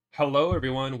Hello,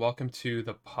 everyone. Welcome to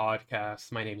the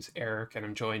podcast. My name is Eric, and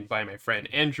I'm joined by my friend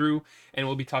Andrew, and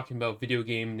we'll be talking about video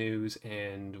game news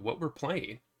and what we're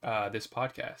playing this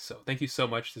podcast. So, thank you so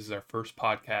much. This is our first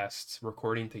podcast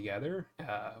recording together.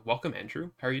 Welcome,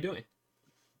 Andrew. How are you doing?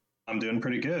 I'm doing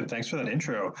pretty good. Thanks for that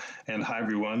intro. And hi,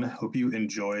 everyone. Hope you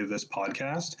enjoy this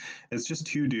podcast. It's just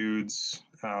two dudes,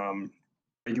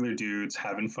 regular dudes,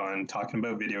 having fun, talking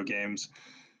about video games.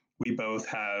 We both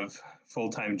have full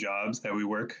time jobs that we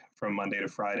work from Monday to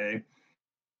Friday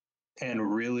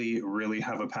and really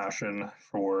have a passion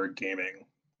for gaming.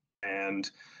 And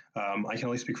I can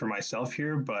only speak for myself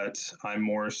here, but I'm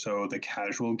more so the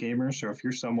casual gamer. So if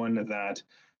you're someone that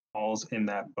falls in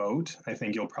that boat, I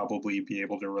think you'll probably be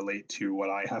able to relate to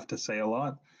what I have to say a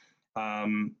lot.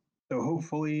 Um, so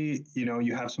hopefully,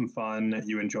 you have some fun,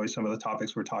 you enjoy some of the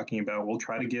topics we're talking about. We'll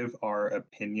try to give our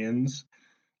opinions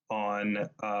on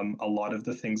a lot of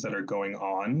the things that are going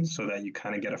on so that you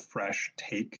kind of get a fresh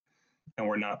take and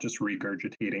we're not just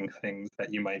regurgitating things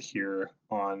that you might hear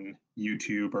on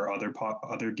YouTube or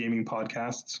other gaming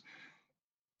podcasts.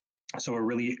 So we're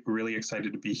really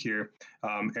excited to be here.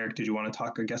 Eric, did you want to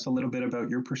talk, I guess, a little bit about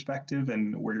your perspective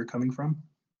and where you're coming from?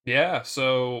 Yeah,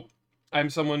 so I'm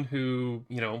someone who,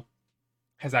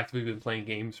 has actively been playing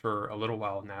games for a little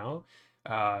while now.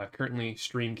 Currently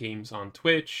stream games on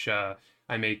Twitch.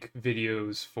 I make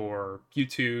videos for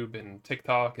YouTube and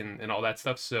TikTok and all that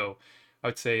stuff. So I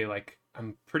would say like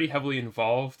I'm pretty heavily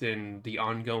involved in the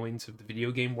ongoings of the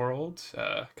video game world.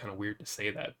 Kind of weird to say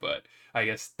that, but I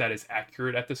guess that is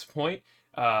accurate at this point.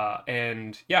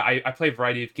 And yeah, I play a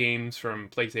variety of games from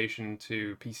PlayStation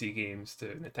to PC games to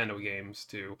Nintendo games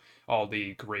to all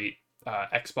the great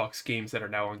Xbox games that are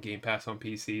now on Game Pass on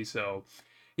PC. So,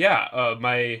 yeah,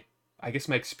 I guess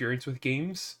my experience with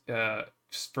games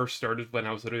first started when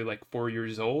I was literally like 4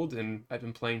 years old, and I've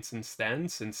been playing since then,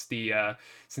 since the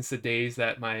days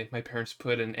that my parents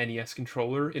put an NES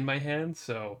controller in my hand.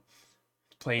 So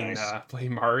playing Nice.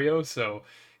 playing Mario. So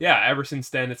yeah, ever since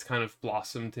then, it's kind of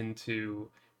blossomed into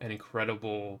an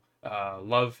incredible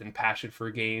love and passion for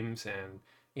games. And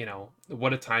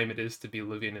what a time it is to be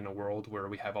living in a world where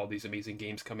we have all these amazing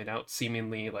games coming out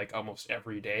seemingly like almost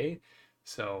every day.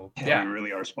 So Yeah, we yeah,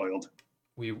 really are spoiled.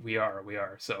 we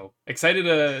are so excited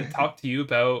to talk to you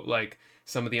about like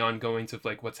some of the ongoings of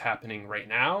like what's happening right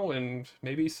now and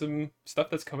maybe some stuff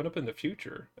that's coming up in the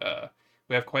future.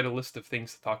 We have quite a list of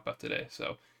things to talk about today,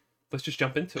 so let's just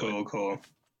jump into it. Cool.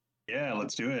 Yeah,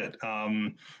 let's do it.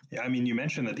 Yeah, I mean, you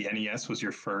mentioned that the NES was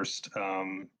your first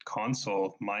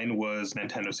console. Mine was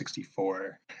Nintendo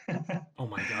 64. Oh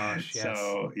my gosh, yes.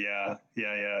 So yeah.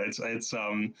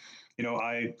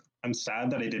 I'm sad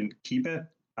that I didn't keep it.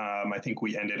 I think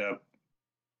we ended up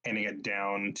handing it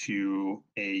down to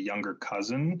a younger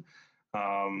cousin.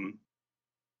 Um,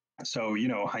 so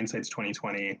hindsight's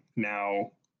 2020.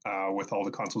 Now, with all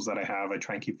the consoles that I have, I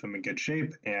try and keep them in good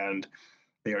shape, and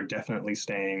they are definitely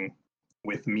staying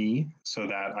with me so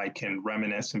that I can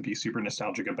reminisce and be super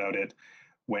nostalgic about it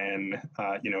when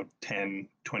 10,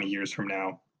 20 years from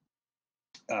now,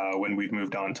 when we've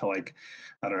moved on to, like,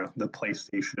 I don't know, the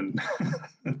PlayStation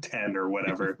 10 or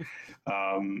whatever.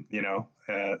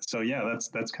 So yeah,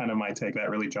 that's kind of my take. That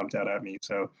really jumped out at me.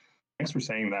 So thanks for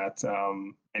saying that.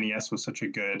 NES was such a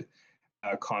good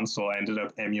console. I ended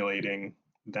up emulating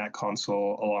that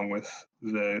console along with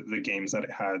the games that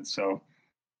it had. So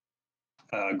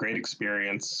great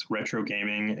experience. Retro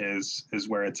gaming is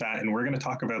where it's at, and we're going to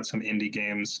talk about some indie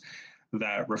games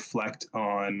that reflect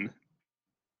on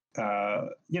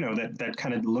that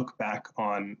kind of look back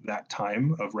on that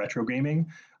time of retro gaming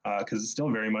because it's still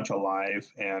very much alive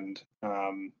and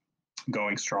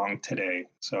going strong today.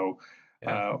 So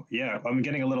Yeah. yeah, I'm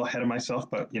getting a little ahead of myself,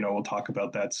 but we'll talk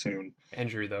about that soon.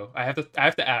 Andrew, though, I have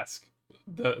to ask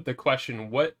the question,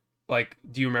 what like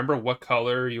do you remember what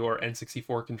color your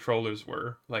N64 controllers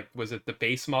were? Like was it the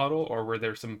base model or were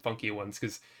there some funky ones?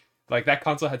 Because like that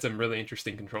console had some really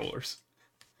interesting controllers.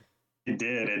 It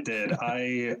did.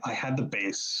 I had the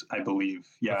base, I believe.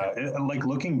 Okay. Yeah, like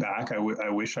looking back, I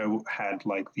wish had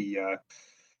like the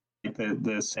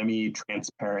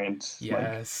semi-transparent, like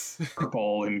Yes.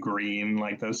 purple and green.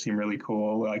 Like those seem really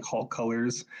cool, like Hulk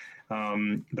colors.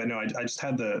 But no, I just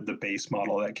had the base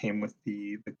model that came with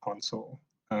the console.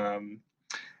 Um,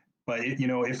 but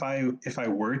if I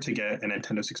were to get a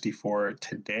Nintendo 64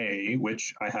 today,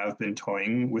 which I have been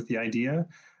toying with the idea,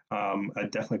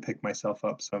 I'd definitely pick myself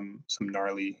up some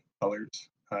gnarly colored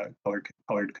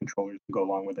controllers to go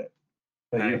along with it.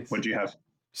 But you, Nice. what'd you have?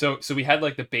 So we had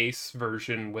like the base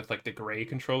version with like the gray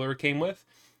controller it came with,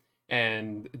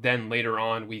 and then later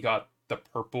on we got the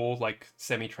purple like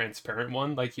semi-transparent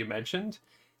one like you mentioned.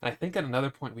 I think at another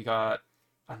point we got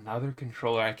another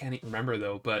controller. I can't even remember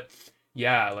though, but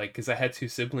yeah, like because I had two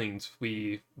siblings,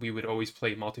 we would always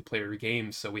play multiplayer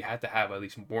games, so we had to have at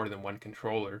least more than one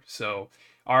controller. So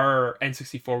our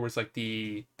N64 was like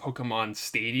the Pokemon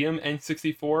Stadium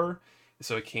N64,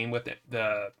 so it came with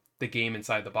the game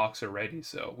inside the box already.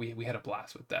 So we had a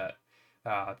blast with that.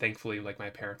 Thankfully, like my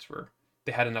parents were.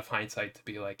 They had enough hindsight to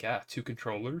be like, yeah, two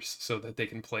controllers so that they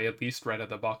can play at least right out of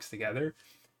the box together.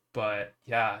 But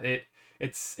yeah,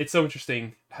 it's so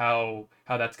interesting how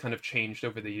that's kind of changed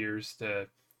over the years to,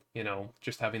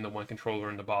 just having the one controller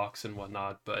in the box and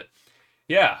whatnot. But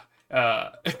yeah,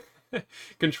 uh,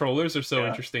 controllers are so Yeah.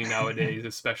 interesting nowadays,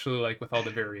 especially like with all the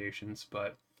variations.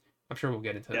 But I'm sure we'll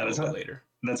get into that Yeah, a little bit later.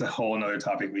 that's a whole another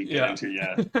topic we get Yeah. into.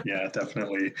 Yeah, yeah,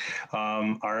 definitely.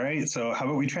 All right, so how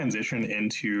about we transition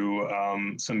into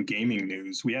some gaming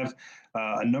news? We have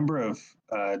a number of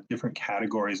different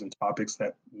categories and topics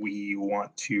that we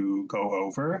want to go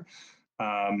over,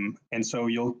 and so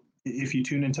if you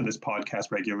tune into this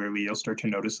podcast regularly, you'll start to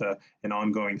notice an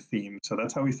ongoing theme. So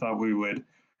that's how we thought we would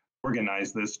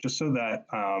organize this, just so that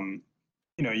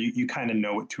you kind of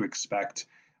know what to expect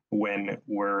when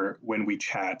we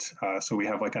chat. So we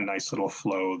have like a nice little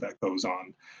flow that goes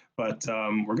on. But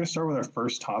we're going to start with our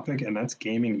first topic, and that's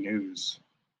gaming news.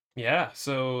 Yeah,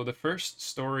 so the first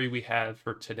story we had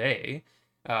for today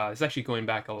is actually going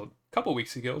back a couple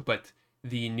weeks ago, but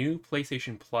the new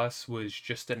PlayStation Plus was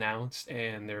just announced,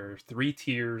 and there are three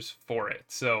tiers for it.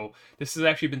 So this has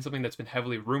actually been something that's been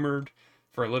heavily rumored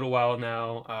for a little while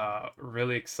now.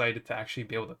 Really excited to actually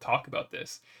be able to talk about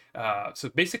this. So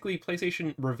basically,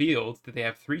 PlayStation revealed that they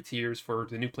have three tiers for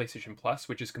the new PlayStation Plus,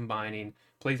 which is combining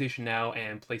PlayStation Now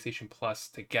and PlayStation Plus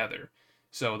together.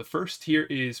 So the first tier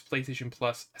is PlayStation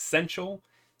Plus Essential,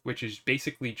 which is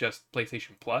basically just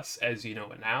PlayStation Plus as you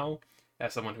know it now.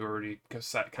 As someone who already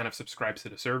kind of subscribes to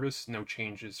the service, no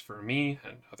changes for me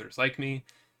and others like me.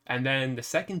 And then the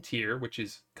second tier, which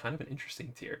is kind of an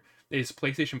interesting tier, is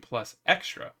PlayStation Plus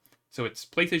Extra. So it's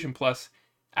PlayStation Plus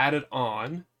added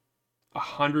on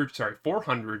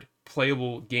 400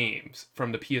 playable games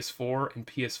from the PS4 and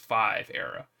PS5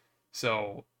 era.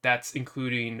 So that's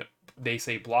including, they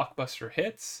say, blockbuster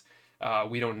hits.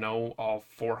 We don't know all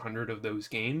 400 of those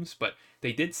games, but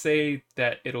they did say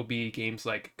that it'll be games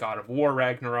like God of War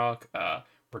Ragnarok,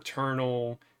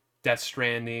 Returnal, Death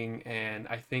Stranding, and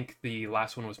I think the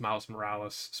last one was Miles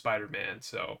Morales Spider Man.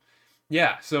 So,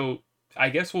 yeah, so I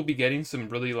guess we'll be getting some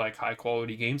really like high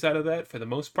quality games out of that for the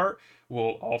most part.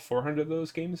 Will all 400 of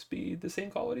those games be the same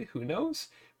quality? Who knows?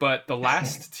 But the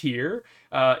last tier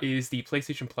is the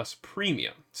PlayStation Plus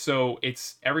Premium. So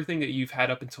it's everything that you've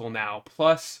had up until now,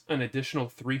 plus an additional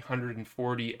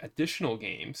 340 additional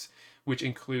games, which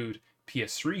include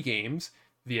PS3 games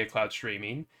via cloud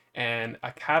streaming and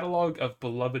a catalog of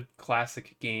beloved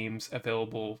classic games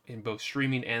available in both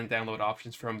streaming and download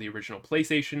options from the original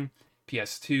PlayStation,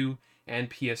 PS2, and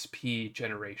PSP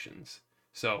generations.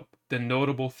 So the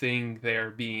notable thing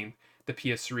there being the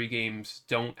PS3 games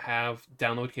don't have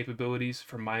download capabilities.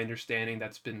 From my understanding,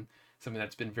 that's been something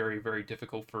that's been very, very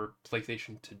difficult for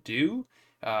PlayStation to do,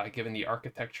 given the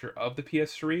architecture of the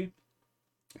PS3.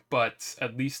 But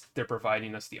at least they're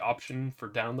providing us the option for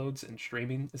downloads and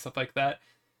streaming and stuff like that.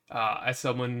 As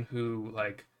someone who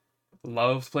like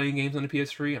loves playing games on the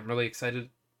PS3, I'm really excited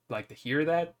like to hear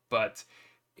that. But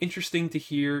interesting to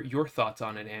hear your thoughts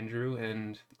on it, Andrew,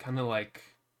 and kind of like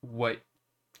what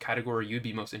category you'd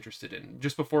be most interested in.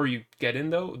 Just before you get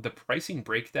in, though, the pricing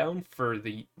breakdown for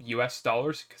the US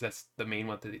dollars, because that's the main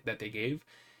one that they gave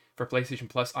for PlayStation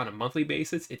Plus on a monthly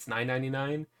basis, it's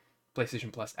 $9.99.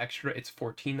 PlayStation Plus Extra, it's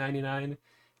 $14.99,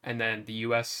 and then the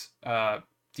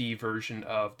USD version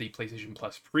of the PlayStation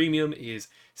Plus Premium is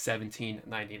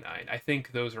 $17.99. I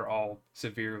think those are all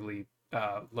severely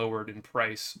lowered in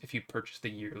price if you purchase the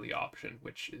yearly option,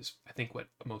 which is I think what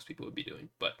most people would be doing.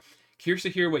 But curious to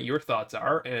hear what your thoughts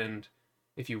are, and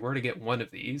if you were to get one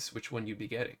of these, which one you'd be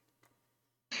getting.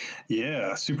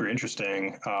 Yeah, super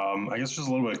interesting. I guess just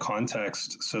a little bit of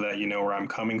context so that you know where I'm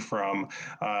coming from.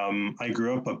 I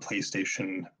grew up a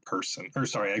PlayStation person, or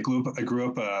sorry, I grew up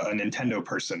a Nintendo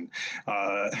person.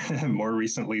 More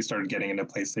recently, started getting into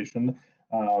PlayStation.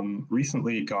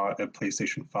 Recently, got a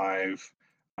PlayStation 5.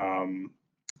 Um,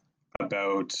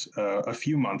 about a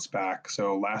few months back.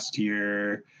 So last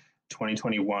year,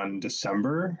 2021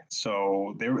 December.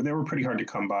 So they were pretty hard to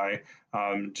come by.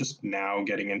 Just now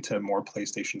getting into more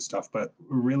PlayStation stuff, but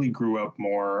really grew up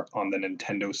more on the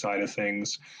Nintendo side of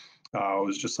things. I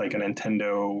was just like a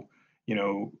Nintendo,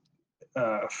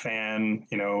 fan,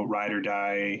 ride or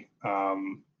die.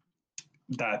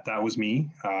 that was me.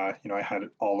 I had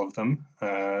all of them,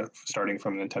 starting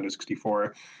from Nintendo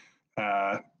 64.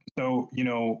 Uh, so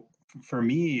for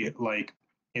me, like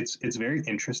it's very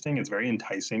interesting. It's very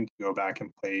enticing to go back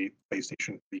and play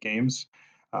PlayStation 3 games,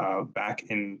 back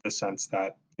in the sense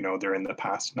that they're in the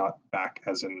past, not back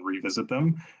as in revisit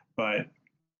them. But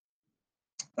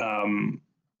um,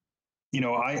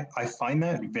 I find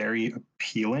that very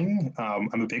appealing.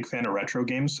 I'm a big fan of retro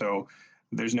games, so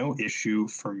there's no issue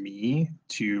for me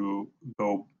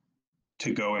go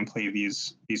to go and play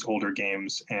these older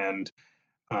games and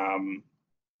um,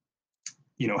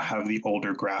 have the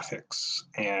older graphics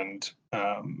and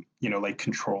like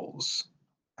controls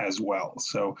as well.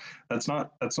 So that's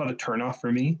not a turnoff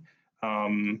for me,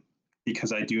 um,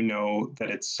 because I do know that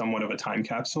it's somewhat of a time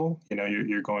capsule.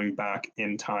 You're going back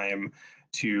in time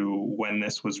to when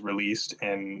this was released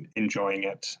and enjoying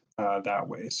it that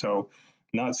way. So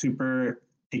not super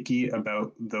picky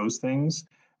about those things.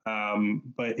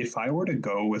 But if I were to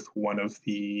go with one of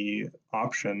the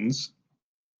options,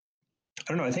 I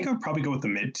don't know. I think I would probably go with the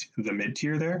mid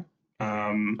tier there.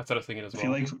 That's what I was thinking as I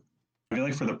feel well.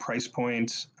 like for the price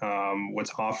point,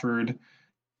 what's offered,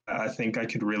 I think I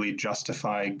could really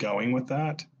justify going with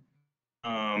that.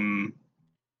 Um,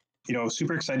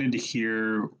 Super excited to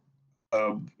hear,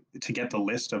 uh, to get the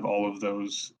list of all of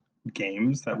those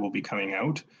games that will be coming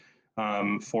out.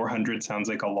 400 sounds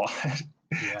like a lot,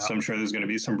 Yeah. so I'm sure there's going to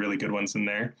be some really good ones in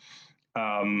there.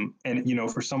 And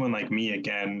for someone like me,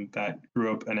 again, that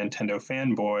grew up a Nintendo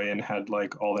fanboy and had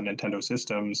like all the Nintendo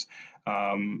systems,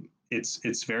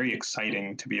 it's very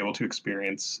exciting to be able to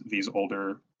experience these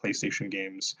older PlayStation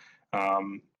games.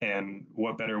 And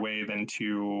what better way than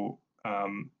to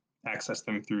access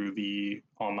them through the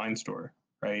online store,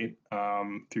 right?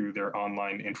 Through their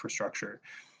online infrastructure.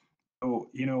 So,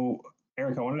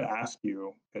 Aric, I wanted to ask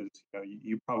you, because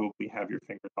you probably have your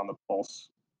fingers on the pulse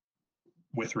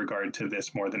with regard to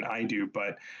this more than I do,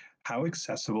 but how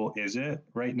accessible is it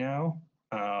right now,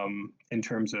 in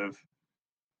terms of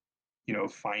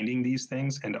finding these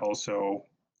things, and also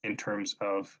in terms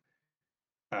of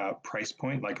price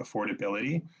point, like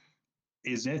affordability?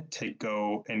 Is it to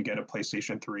go and get a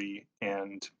PlayStation 3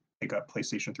 and pick up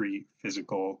PlayStation 3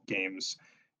 physical games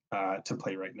to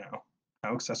play right now?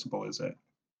 How accessible is it?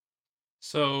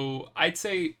 So I'd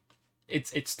say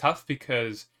it's tough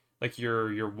because like your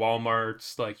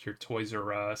Walmarts, like your Toys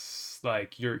R Us,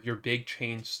 like your big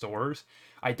chain stores,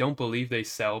 I don't believe they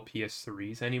sell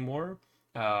PS3s anymore.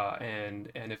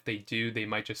 And if they do, they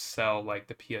might just sell like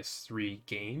the PS3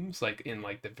 games, like in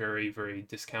like the very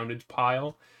discounted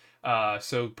pile.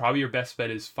 So probably your best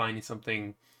bet is finding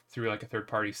something through like a third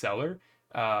party seller.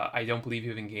 I don't believe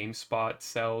even GameSpot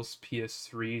sells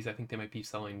PS3s. I think they might be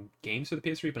selling games for the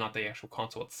PS3, but not the actual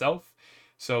console itself.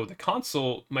 So the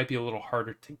console might be a little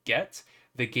harder to get.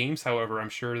 The games, however, I'm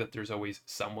sure that there's always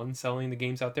someone selling the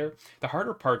games out there. The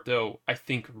harder part, though, I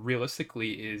think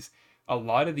realistically, is a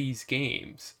lot of these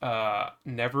games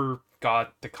never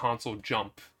got the console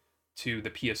jump to the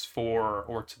PS4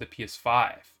 or to the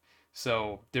PS5.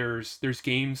 So there's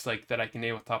games like that I can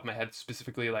name off the top of my head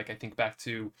specifically. Like I think back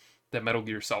to the Metal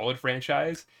Gear Solid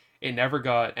franchise. It never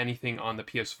got anything on the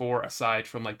PS4 aside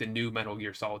from like the new Metal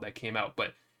Gear Solid that came out,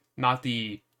 but not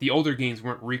the older games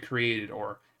weren't recreated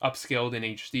or upscaled in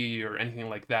HD or anything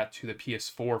like that to the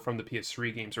PS4 from the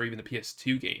PS3 games or even the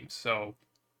PS2 games. So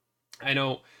I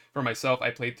know for myself,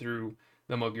 I played through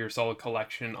the Metal Gear Solid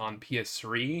collection on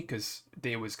PS3 because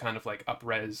they was kind of like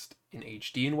upresed in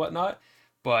HD and whatnot.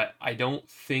 But I don't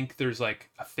think there's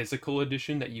like a physical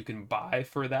edition that you can buy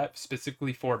for that,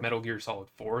 specifically for Metal Gear Solid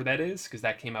 4, that is, because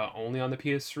that came out only on the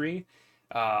PS3.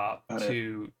 Got it.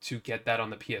 To get that on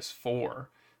the PS4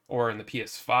 or in the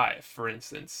PS5, for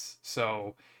instance.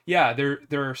 So yeah,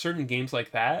 there are certain games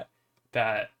like that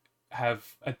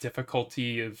have a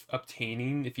difficulty of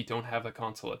obtaining if you don't have a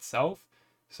console itself.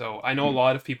 So I know a Mhm.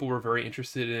 lot of people were very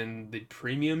interested in the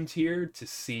premium tier to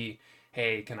see,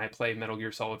 hey, can I play Metal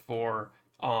Gear Solid 4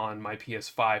 on my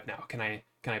PS5 now? Can I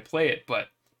play it? But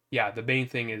yeah, the main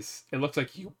thing is it looks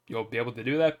like you'll be able to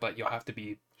do that, but you'll have to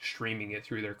be streaming it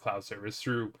through their cloud service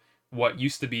through what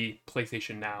used to be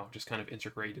PlayStation Now, just kind of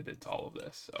integrated into all of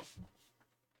this. So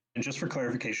And just for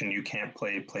clarification, you can't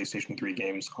play PlayStation 3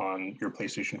 games on your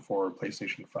PlayStation 4 or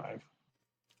PlayStation 5.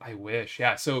 I wish,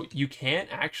 yeah. So you can't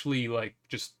actually like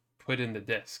just put in the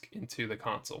disc into the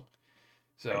console.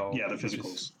 Right. So Yeah, the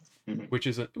physicals. Hmm.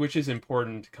 which is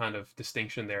important kind of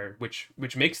distinction there, which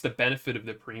makes the benefit of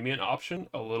the premium option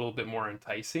a little bit more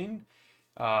enticing.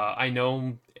 I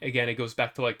know again it goes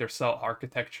back to like their cell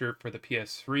architecture for the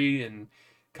PS3 and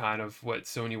kind of what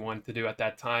Sony wanted to do at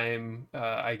that time.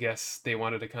 I guess they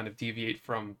wanted to kind of deviate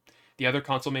from the other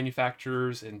console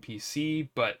manufacturers and PC,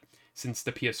 but since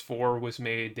the PS4 was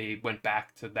made, they went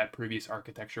back to that previous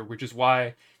architecture, which is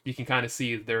why you can kind of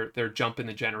see their jump in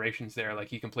the generations there.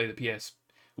 Like you can play the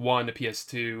PS1, the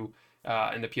PS2,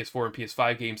 and the PS4 and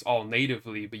PS5 games all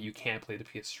natively, but you can't play the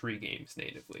PS3 games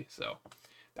natively. So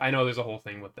I know there's a whole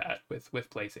thing with that with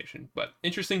PlayStation, but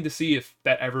interesting to see if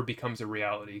that ever becomes a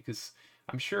reality because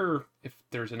I'm sure if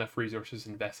there's enough resources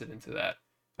invested into that,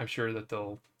 I'm sure that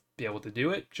they'll be able to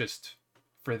do it. Just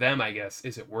for them, I guess,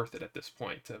 is it worth it at this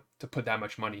point to put that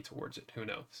much money towards it? Who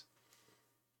knows?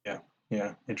 Yeah,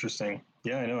 yeah, interesting.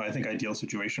 Yeah, I know. I think ideal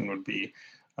situation would be,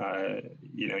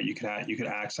 you could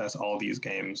access all these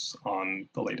games on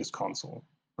the latest console,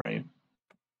 right?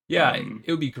 Yeah, Um,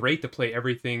 it would be great to play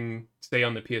everything, say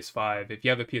on the PS5. If you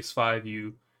have a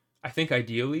PS5, I think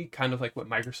ideally, kind of like what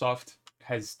Microsoft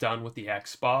has done with the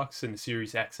Xbox and the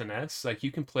Series X and S, like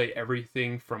you can play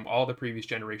everything from all the previous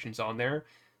generations on there.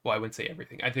 Well, I wouldn't say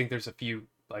everything. I think there's a few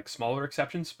like smaller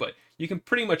exceptions, but you can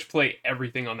pretty much play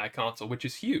everything on that console, which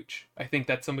is huge. I think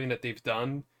that's something that they've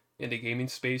done in the gaming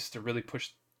space to really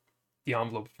push the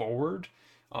envelope forward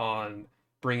on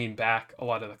bringing back a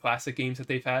lot of the classic games that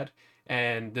they've had.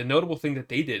 And the notable thing that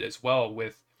they did as well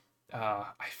with, I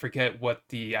forget what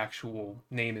the actual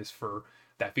name is for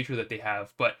that feature that they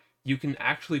have, but you can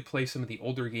actually play some of the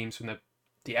older games from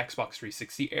the Xbox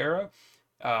 360 era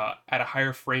at a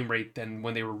higher frame rate than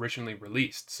when they were originally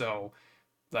released. So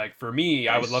like for me,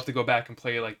 I would love nice. to go back and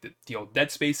play like the old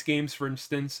Dead Space games, for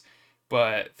instance,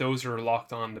 but those are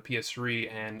locked on the PS3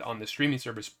 and on the streaming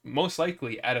service, most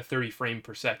likely at a 30 frame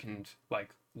per second like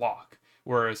lock.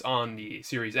 Whereas on the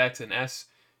Series X and S,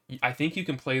 I think you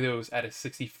can play those at a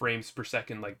 60 frames per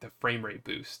second, like the frame rate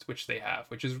boost, which they have,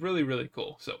 which is really, really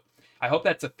cool. So I hope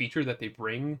that's a feature that they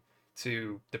bring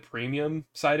to the premium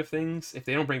side of things. If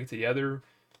they don't bring it to the other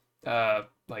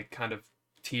like kind of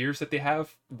tiers that they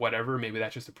have, whatever, maybe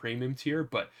that's just a premium tier,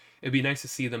 but it'd be nice to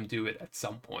see them do it at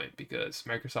some point because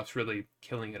Microsoft's really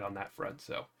killing it on that front.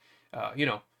 So you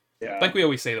know, Yeah, like we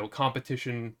always say though,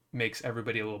 competition makes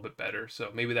everybody a little bit better,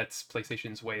 so maybe that's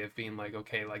PlayStation's way of being like,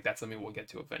 okay, like that's something we'll get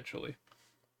to eventually.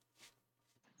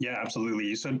 yeah, absolutely.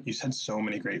 You said so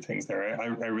many great things there.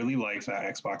 I really like that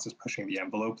Xbox is pushing the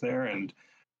envelope there and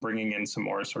bringing in some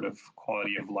more sort of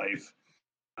quality of life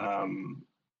um,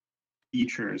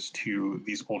 features to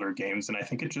these older games, and I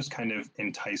think it just kind of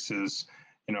entices,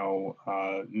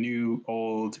 new,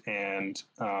 old, and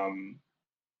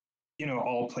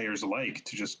all players alike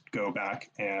to just go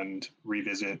back and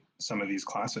revisit some of these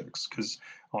classics because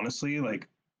honestly, like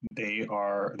there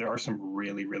are some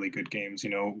really really good games.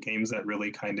 Games that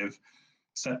really kind of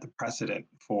set the precedent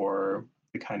for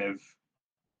the kind of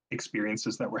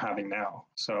experiences that we're having now.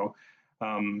 So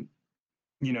um,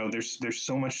 there's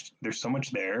so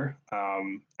much there.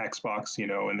 Xbox,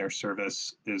 and their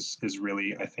service is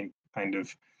really, I think, kind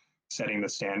of setting the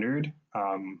standard.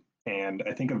 And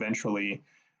I think eventually,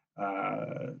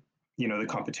 uh, the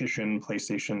competition,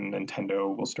 PlayStation,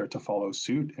 Nintendo, will start to follow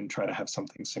suit and try to have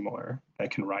something similar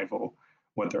that can rival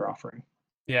what they're offering.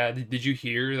 Yeah, did you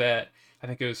hear that? I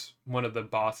think it was one of the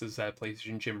bosses at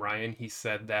PlayStation, Jim Ryan. He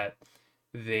said that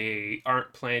they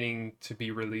aren't planning to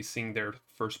be releasing their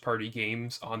first party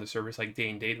games on the service like day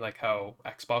and date, like how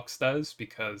Xbox does,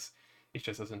 because it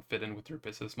just doesn't fit in with their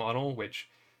business model, which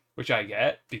I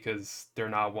get because they're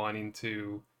not wanting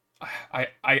to. I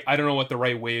don't know what the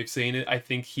right way of saying it. I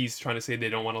think he's trying to say they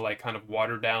don't want to like kind of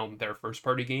water down their first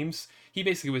party games. He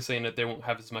basically was saying that they won't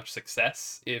have as much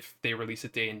success if they release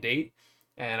it day and date,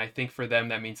 and I think for them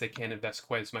that means they can't invest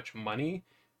quite as much money.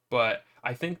 But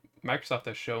I think Microsoft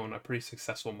has shown a pretty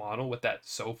successful model with that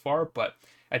so far. But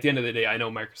at the end of the day, I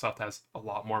know Microsoft has a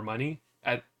lot more money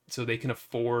so they can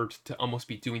afford to almost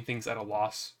be doing things at a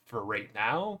loss for right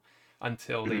now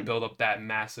until they Mhm. build up that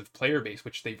massive player base,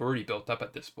 which they've already built up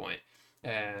at this point.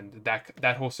 And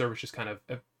that whole service just kind of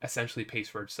essentially pays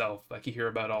for itself. Like you hear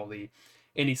about all the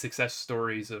any success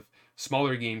stories of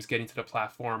smaller games getting to the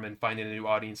platform and finding a new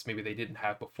audience maybe they didn't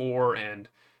have before, and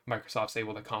Microsoft's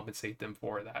able to compensate them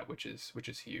for that, which is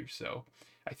huge. So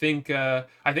I think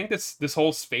this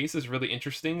whole space is really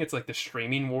interesting. It's like the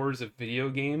streaming wars of video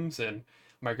games, and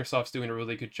Microsoft's doing a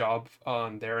really good job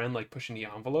on their end, like pushing the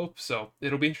envelope. So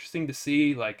it'll be interesting to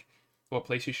see like what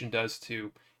PlayStation does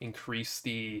to increase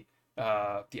the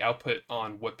output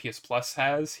on what PS Plus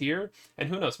has here, and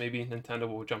who knows, maybe Nintendo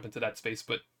will jump into that space.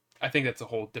 But I think that's a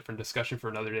whole different discussion for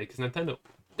another day because Nintendo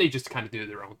they just kind of do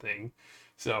their own thing,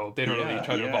 so they don't really Yeah,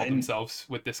 try to yeah, involve themselves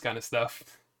with this kind of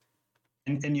stuff.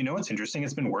 and what's interesting?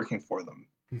 It's been working for them.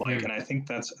 Like, Hmm. and I think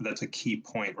that's a key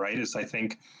point, right? Is I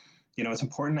think it's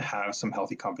important to have some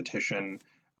healthy competition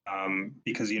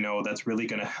because that's really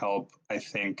going to help, I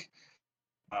think,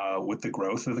 with the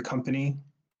growth of the company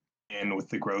and with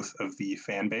the growth of the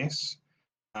fan base.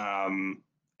 Um,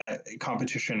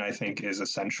 Competition, I think, is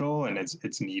essential and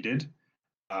it's needed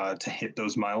to hit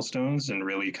those milestones and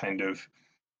really kind of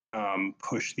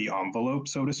push the envelope,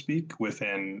 so to speak,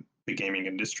 within the gaming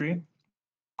industry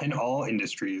and all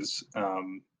industries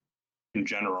in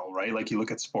general, right? Like you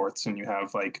look at sports and you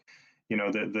have like,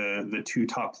 the two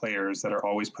top players that are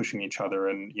always pushing each other,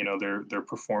 and their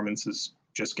performances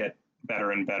just get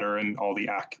better and better, and all the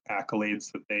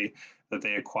accolades that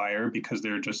they acquire because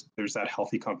there's that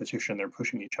healthy competition. They're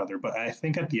pushing each other. But I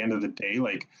think at the end of the day,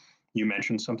 like you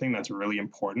mentioned something that's really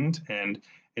important, and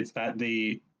it's that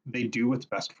they do what's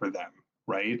best for them,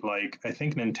 right? Like I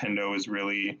think Nintendo is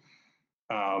really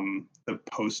the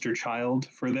poster child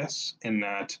for this, in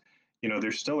that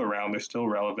they're still around, they're still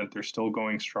relevant, they're still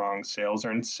going strong. Sales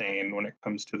are insane when it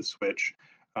comes to the Switch.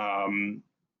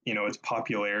 Its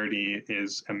popularity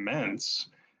is immense,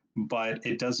 but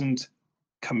it doesn't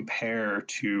compare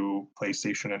to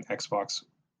PlayStation and Xbox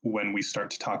when we start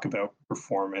to talk about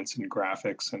performance and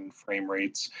graphics and frame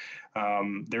rates.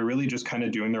 They're really just kind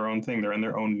of doing their own thing. They're in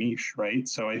their own niche, right?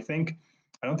 So I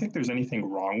don't think there's anything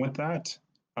wrong with that.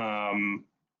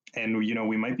 And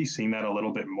we might be seeing that a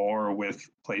little bit more with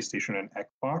PlayStation and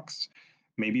Xbox.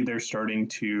 Maybe they're starting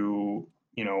to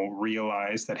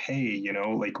realize that, hey,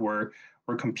 like we're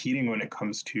competing when it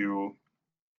comes to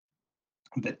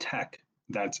the tech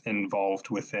that's involved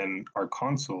within our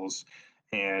consoles,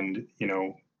 and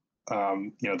the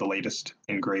latest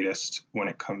and greatest when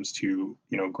it comes to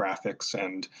graphics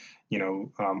and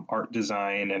art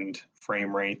design and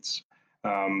frame rates,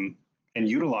 and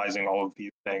utilizing all of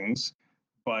these things.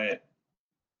 But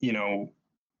you know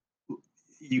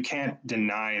you can't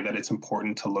deny that it's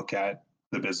important to look at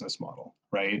the business model,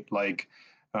 right? Like,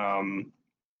 um,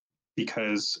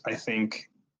 because I think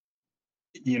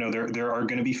there are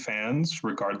going to be fans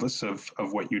regardless of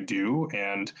what you do,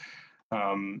 and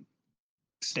um,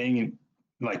 staying in,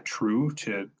 like, true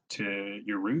to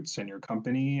your roots and your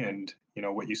company and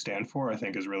what you stand for, I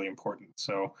think is really important.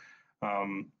 So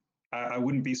um, I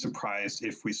wouldn't be surprised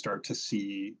if we start to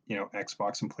see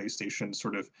Xbox and PlayStation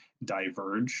sort of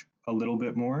diverge a little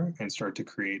bit more and start to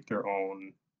create their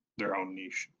own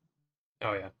niche.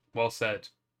 Oh yeah, well said.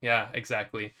 Yeah,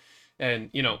 exactly.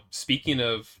 And speaking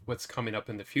of what's coming up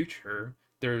in the future,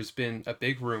 there's been a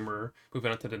big rumor,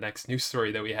 moving on to the next news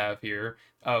story that we have here,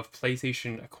 of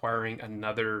PlayStation acquiring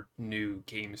another new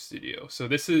game studio. So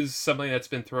this is something that's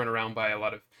been thrown around by a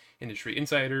lot of industry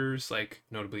insiders, like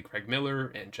notably Craig Miller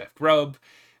and Jeff Grubb.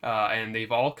 And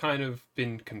they've all kind of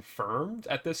been confirmed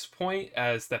at this point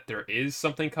as that there is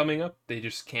something coming up. They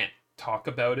just can't talk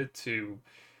about it to,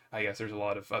 I guess there's a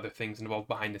lot of other things involved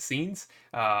behind the scenes.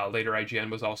 Later,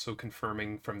 IGN was also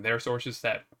confirming from their sources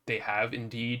that they have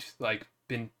indeed like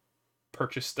been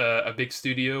purchased a big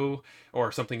studio,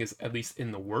 or something is at least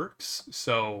in the works.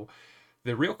 So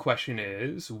the real question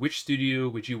is, which studio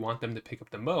would you want them to pick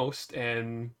up the most,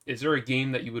 and is there a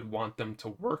game that you would want them to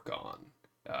work on?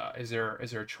 Is there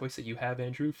a choice that you have,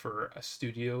 Andrew, for a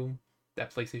studio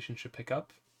that PlayStation should pick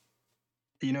up?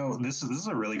 This is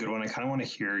a really good one. I kind of want to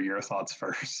hear your thoughts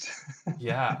first.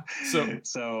 Yeah. So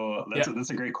So that's yeah.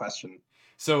 that's a great question.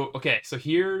 So okay, so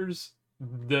here's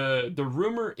the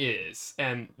rumor is,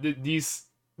 and these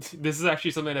this is actually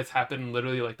something that's happened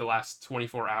literally like the last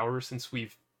 24 hours since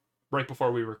we've right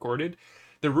before we recorded.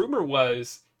 The rumor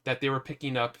was that they were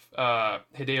picking up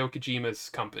Hideo Kojima's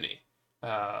company.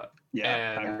 Uh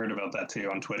Yeah, I and heard about that too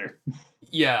on Twitter.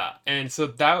 yeah, and so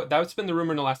that's been the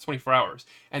rumor in the last 24 hours.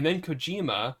 And then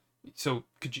Kojima, so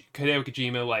Hideo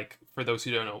Kojima, like for those who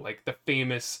don't know, like the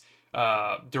famous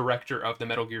director of the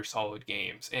Metal Gear Solid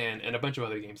games and a bunch of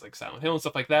other games like Silent Hill and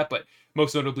stuff like that, but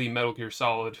most notably Metal Gear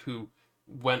Solid, who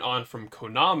went on from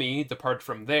Konami, departed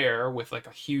from there with like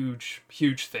a huge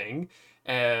thing,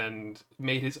 and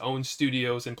made his own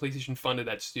studios, and PlayStation funded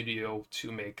that studio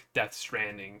to make Death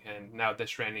Stranding, and now Death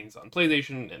Stranding's on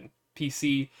PlayStation and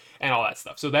PC and all that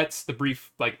stuff. So that's the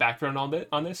brief like background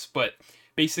on this. But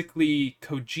basically,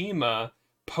 Kojima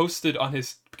posts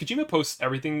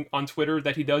everything on Twitter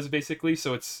that he does basically.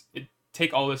 So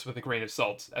take all this with a grain of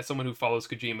salt. As someone who follows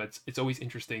Kojima, it's always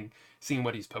interesting seeing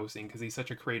what he's posting because he's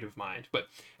such a creative mind. But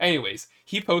anyways,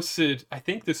 he posted, I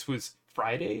think this was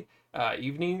Friday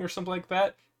evening or something like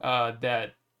that.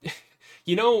 That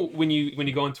when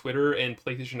you go on Twitter and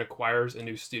PlayStation acquires a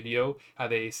new studio, how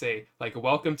they say like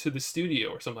 "Welcome to the studio"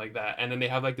 or something like that, and then they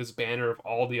have like this banner of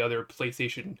all the other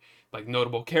PlayStation like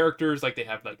notable characters, like they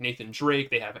have like Nathan Drake,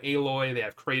 they have Aloy, they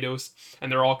have Kratos,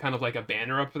 and they're all kind of like a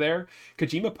banner up there.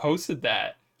 Kojima posted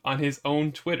that on his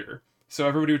own Twitter. So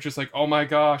everybody was just like, "Oh my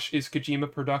gosh, is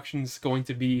Kojima Productions going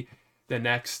to be the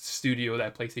next studio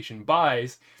that PlayStation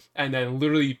buys?" And then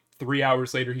literally 3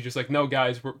 hours later, he's just like, "No,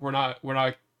 guys, we're not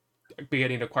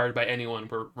getting acquired by anyone.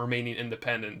 We're remaining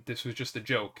independent. This was just a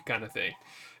joke, kind of thing."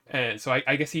 And so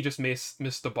I guess he just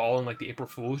missed the ball in like the April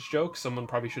Fool's joke. Someone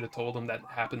probably should have told him that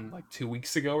happened like 2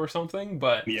 weeks ago or something.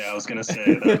 But Yeah, I was gonna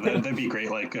say that'd be great,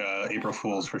 like April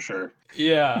Fools for sure.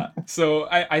 yeah, so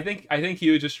I think he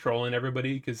was just trolling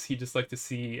everybody because he just liked to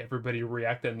see everybody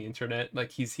react on the internet.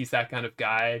 Like he's that kind of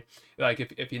guy. Like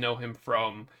if you know him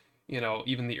from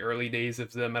even the early days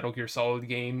of the Metal Gear Solid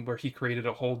game where he created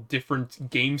a whole different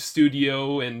game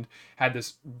studio and had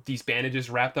these bandages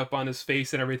wrapped up on his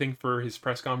face and everything for his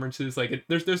press conferences. Like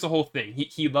there's a whole thing.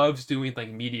 He loves doing like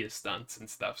media stunts and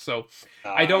stuff. So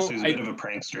I So don't he's a bit I of a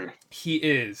prankster. he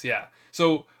is, yeah.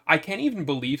 So I can't even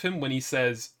believe him when he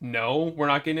says no, we're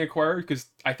not getting acquired because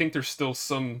I think there's still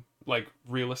some like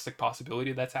realistic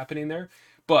possibility that's happening there.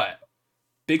 But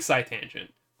big side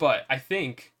tangent. But I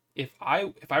think if I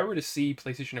were to see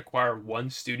PlayStation acquire one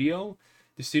studio,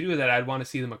 the studio that I'd want to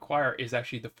see them acquire is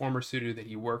actually the former studio that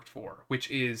he worked for, which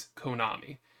is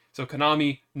Konami. So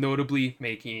Konami notably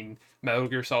making Metal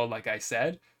Gear Solid, like I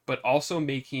said, but also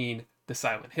making the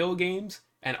Silent Hill games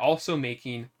and also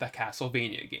making the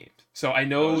Castlevania games. So I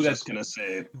I know was that just gonna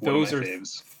say one of my those are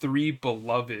faves. three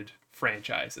beloved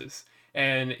franchises.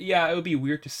 And yeah, it would be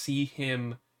weird to see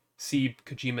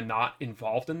Kojima not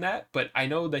involved in that, but I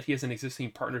know that he has an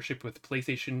existing partnership with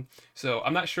PlayStation. So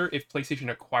I'm not sure if PlayStation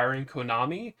acquiring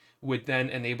Konami would then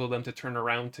enable them to turn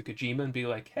around to Kojima and be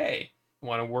like, "Hey,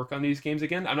 want to work on these games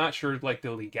again?" I'm not sure like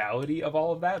the legality of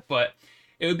all of that, but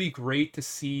it would be great to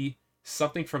see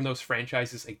something from those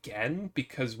franchises again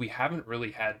because we haven't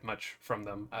really had much from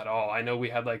them at all. I know we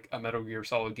had like a Metal Gear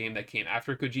Solid game that came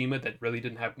after Kojima that really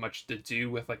didn't have much to do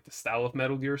with like the style of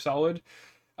Metal Gear Solid.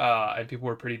 And people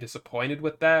were pretty disappointed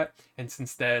with that. And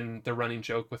since then, the running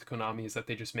joke with Konami is that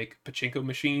they just make pachinko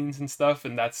machines and stuff,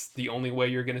 and that's the only way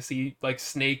you're gonna see like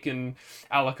Snake and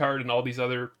Alucard and all these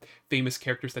other famous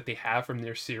characters that they have from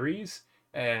their series.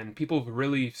 And people have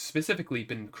really specifically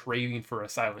been craving for a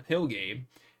Silent Hill game,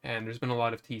 and there's been a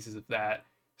lot of teases of that.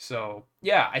 So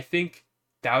yeah, I think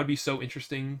that would be so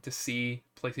interesting to see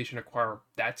PlayStation acquire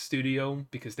that studio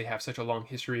because they have such a long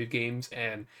history of games,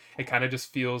 and it kind of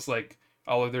just feels like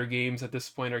all of their games at this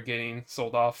point are getting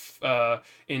sold off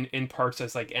in parts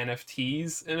as like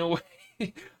NFTs in a way.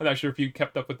 I'm not sure if you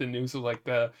kept up with the news of like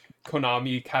the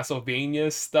Konami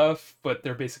Castlevania stuff, but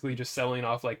they're basically just selling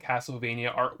off like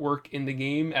Castlevania artwork in the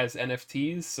game as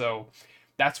NFTs. So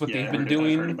that's what Yeah, they've been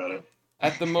I've heard doing about it.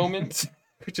 at the moment,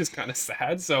 which is kind of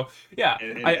sad. So yeah,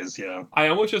 It I is, yeah. I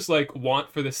almost just like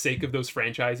want for the sake of those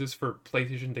franchises for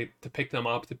PlayStation to pick them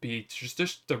up to be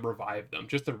just to revive them,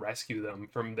 just to rescue them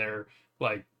from their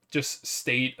like just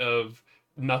state of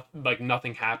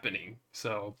nothing happening.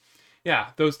 So yeah,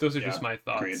 those are just Yeah, my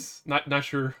agreed. thoughts. Not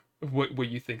sure what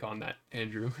you think on that,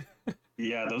 Andrew.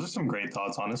 Yeah, those are some great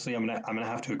thoughts. Honestly, I'm gonna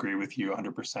have to agree with you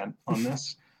 100% on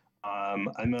this. I'm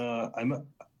a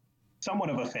somewhat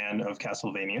of a fan of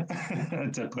Castlevania,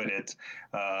 to put it,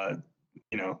 uh,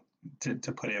 you know, to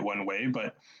put it one way.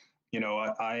 But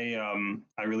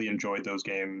I really enjoyed those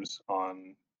games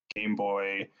on Game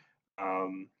Boy,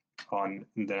 um, on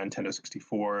the Nintendo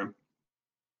 64.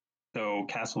 So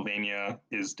Castlevania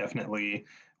is definitely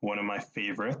one of my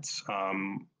favorites.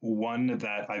 One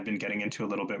that I've been getting into a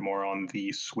little bit more on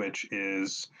the Switch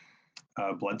is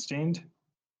Bloodstained,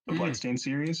 the Mm, Bloodstained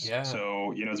series. yeah.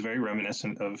 So it's very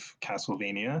reminiscent of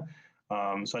Castlevania.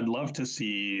 So I'd love to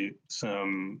see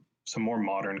some more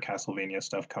modern Castlevania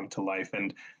stuff come to life.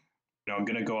 And I'm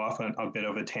going to go off on a bit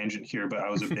of a tangent here, but I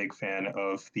was a big fan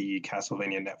of the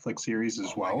Castlevania Netflix series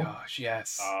as Oh my well. gosh,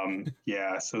 yes.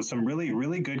 Yeah, so some really,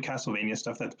 really good Castlevania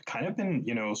stuff that's kind of been,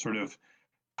 sort of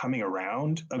coming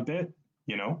around a bit,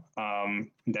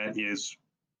 that is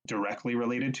directly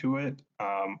related to it,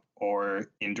 or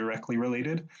indirectly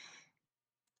related,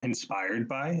 inspired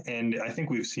by. And I think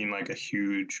we've seen like a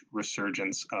huge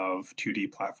resurgence of 2D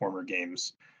platformer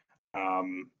games,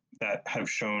 um, that have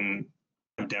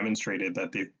demonstrated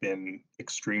that they've been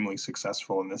extremely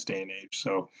successful in this day and age.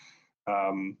 So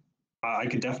um, I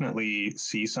could definitely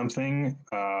see something,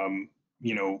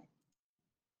 you know,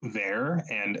 there,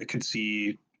 and I could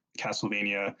see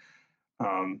Castlevania,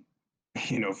 um,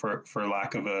 for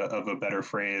lack of a better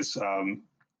phrase,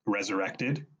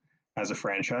 resurrected as a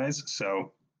franchise.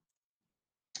 So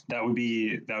that would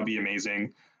be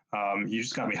amazing. You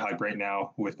just got me hyped right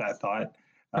now with that thought.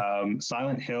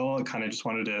 Silent Hill, kind of just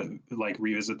wanted to like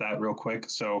revisit that real quick.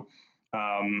 So,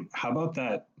 how about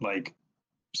that like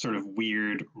sort of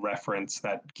weird reference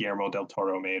that Guillermo del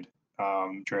Toro made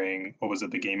during, what was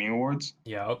it, the Gaming Awards?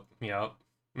 Yep. Yep.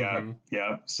 Yeah, Mm-hmm.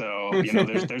 yeah. So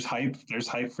there's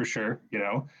hype for sure.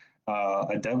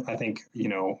 I think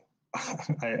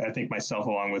I think myself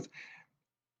along with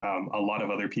a lot of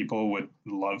other people would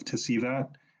love to see that.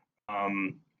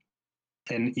 Um,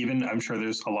 and even I'm sure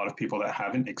there's a lot of people that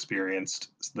haven't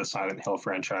experienced the Silent Hill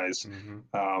franchise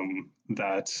Mm-hmm.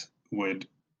 that would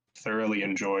thoroughly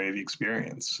enjoy the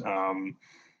experience.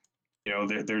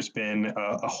 There's been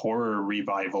a horror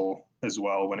revival as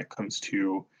well when it comes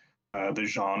to the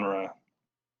genre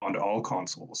on all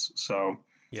consoles. So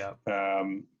Yep.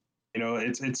 um,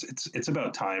 it's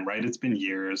about time, right? It's been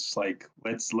years. Like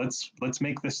let's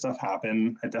make this stuff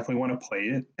happen. I definitely want to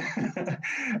play it.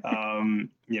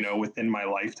 Within my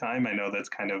lifetime. I know that's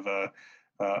kind of a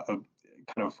kind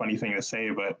of funny thing to say,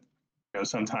 but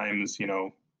sometimes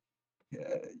you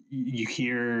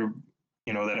hear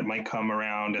that it might come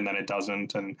around and then it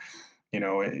doesn't, and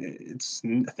it's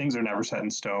things are never set in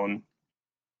stone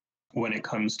when it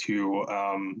comes to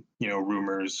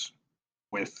rumors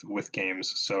with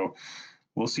games. So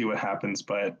we'll see what happens,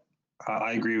 but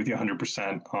I agree with you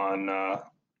 100% on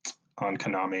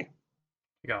Konami.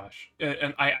 Gosh,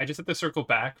 and I just have to circle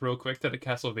back real quick to the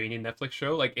Castlevania Netflix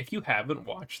show. Like, if you haven't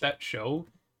watched that show,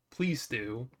 please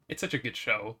do. It's such a good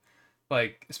show.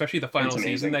 Like, especially the It's final season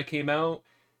amazing. that came out.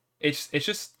 It's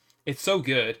just it's so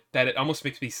good that it almost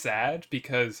makes me sad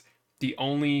because the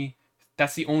only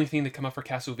that's the only thing that come out for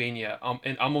Castlevania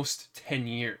in almost 10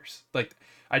 years. Like,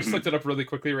 I just looked Mhm. it up really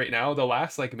quickly right now. The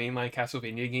last like mainline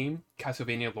Castlevania game,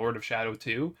 Castlevania Lord of Shadow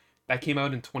 2, that came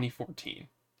out in 2014,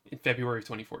 in February of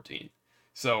 2014.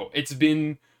 So it's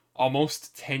been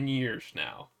almost 10 years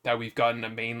now that we've gotten a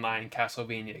mainline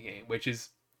Castlevania game, which is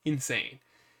insane.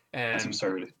 That's And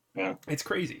absurd. Yeah. it's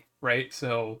crazy, right?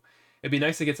 So it'd be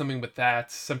nice to get something with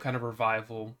that, some kind of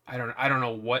revival. I don't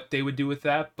know what they would do with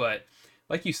that, but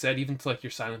like you said, even to like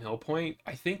your Silent Hill point,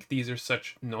 I think these are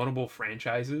such notable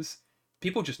franchises.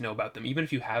 People just know about them. Even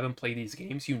if you haven't played these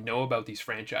games, you know about these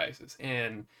franchises.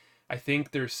 And I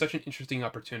think there's such an interesting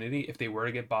opportunity if they were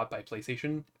to get bought by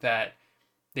PlayStation that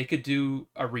they could do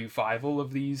a revival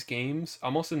of these games,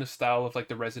 almost in the style of like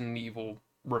the Resident Evil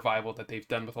revival that they've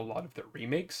done with a lot of their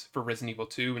remakes for Resident Evil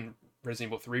 2 and Resident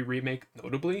Evil 3 remake,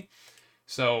 notably.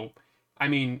 So, I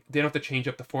mean, they don't have to change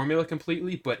up the formula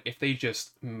completely, but if they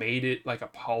just made it like a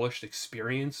polished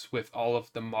experience with all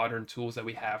of the modern tools that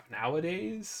we have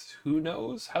nowadays, who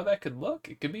knows how that could look?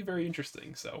 It could be very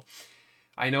interesting. So,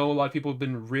 I know a lot of people have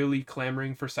been really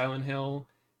clamoring for Silent Hill.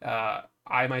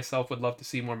 I myself would love to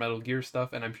see more Metal Gear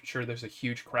stuff, and I'm sure there's a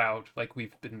huge crowd, like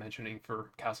we've been mentioning, for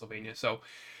Castlevania. So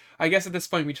I guess at this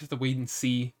point we just have to wait and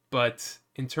see. But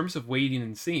in terms of waiting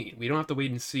and seeing, we don't have to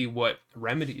wait and see what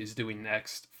Remedy is doing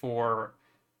next for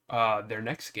their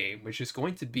next game, which is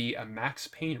going to be a Max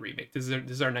Payne remake. This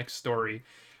is our next story,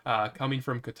 coming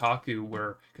from Kotaku,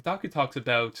 where Kotaku talks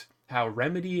about how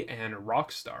Remedy and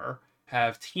Rockstar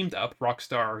have teamed up.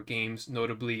 Rockstar Games,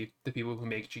 notably the people who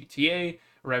make GTA,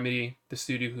 Remedy, the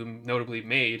studio who notably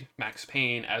made Max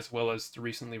Payne, as well as the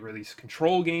recently released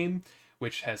Control game,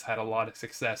 which has had a lot of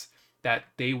success, that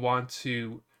they want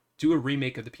to do a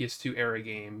remake of the PS2 era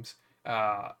games,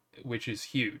 which is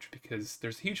huge because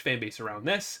there's a huge fan base around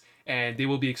this, and they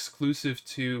will be exclusive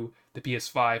to the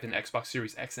PS5 and Xbox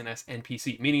Series X and S and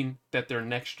PC, meaning that they're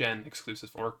next gen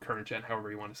exclusive or current gen,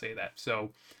 however you want to say that.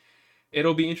 So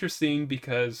it'll be interesting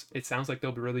because it sounds like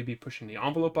they'll really be pushing the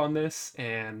envelope on this.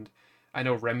 And I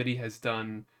know Remedy has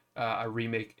done a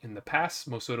remake in the past,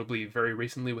 most notably very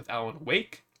recently with Alan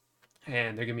Wake,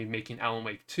 and they're going to be making Alan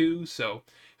Wake 2. So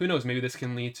who knows? Maybe this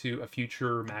can lead to a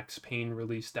future Max Payne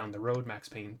release down the road, Max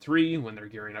Payne 3, when they're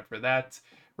gearing up for that.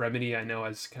 Remedy, I know,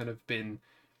 has kind of been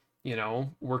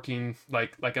working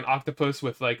like an octopus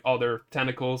with like all their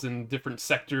tentacles in different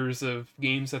sectors of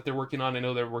games that they're working on. I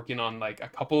know they're working on like a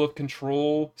couple of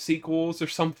Control sequels or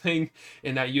something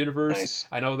in that universe. Nice.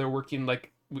 I know they're working,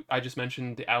 like I just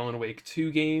mentioned, the Alan Wake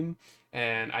 2 game,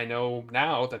 and I know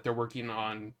now that they're working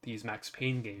on these Max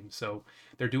Payne games. So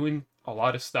they're doing a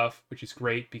lot of stuff, which is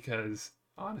great because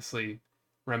honestly,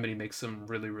 Remedy makes some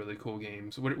really really cool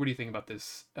games. What do you think about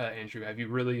this, Andrew? Have you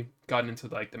really gotten into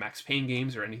like the Max Payne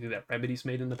games or anything that Remedy's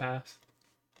made in the past?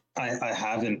 I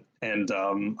haven't, and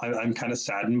I'm kind of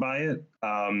saddened by it.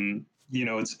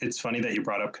 It's funny that you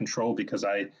brought up Control because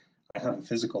I have a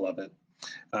physical of it.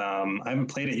 I haven't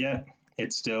played it yet.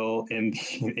 It's still in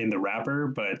the wrapper,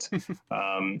 but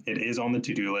it is on the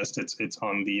to do list. It's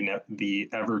on the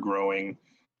ever growing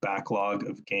backlog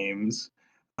of games.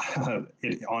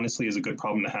 It honestly is a good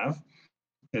problem to have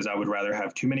because I would rather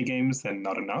have too many games than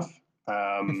not enough.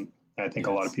 I think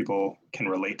a lot of Yes. people can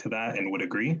relate to that and would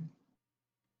agree.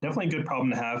 Definitely a good problem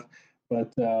to have,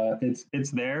 but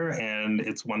it's there, and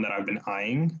it's one that I've been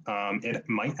eyeing. It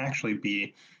might actually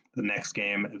be the next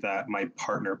game that my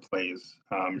partner plays.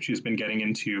 She's been getting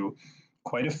into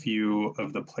quite a few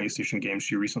of the PlayStation games.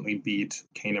 She recently beat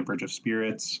Kena Bridge of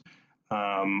Spirits,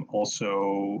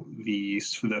 also the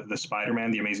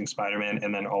Spider-Man, the Amazing Spider-Man,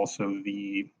 and then also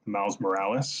the Miles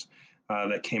Morales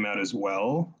that came out as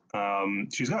well.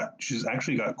 She's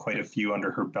actually got quite a few under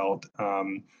her belt.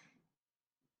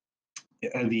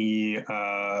 The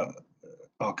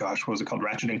oh gosh, what was it called?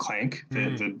 Ratchet and Clank, the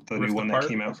new Rift one that Apart.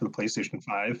 came out for the PlayStation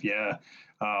 5. Yeah,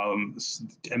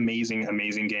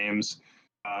 amazing games.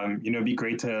 It'd be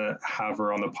great to have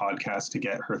her on the podcast to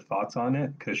get her thoughts on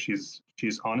it, because she's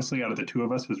honestly, out of the two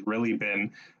of us, has really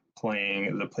been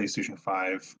playing the PlayStation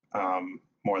 5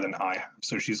 more than I have.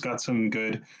 So she's got some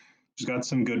good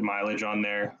mileage on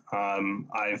there.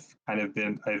 I've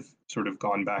sort of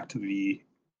gone back to the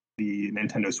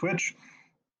Nintendo Switch,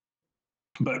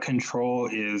 but Control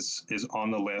is on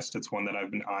the list. It's one that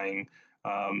I've been eyeing.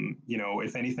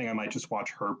 If anything, I might just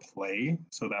watch her play.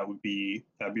 So that'd be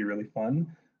really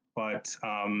fun. But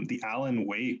the Alan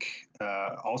Wake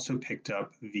also picked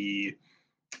up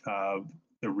uh,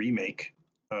 the remake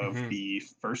of Hmm. the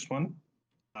first one.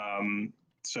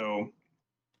 So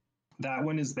that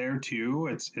one is there too.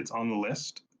 It's on the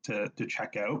list to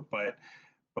check out. But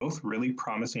both really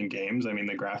promising games. I mean,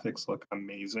 the graphics look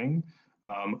amazing.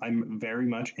 I'm very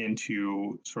much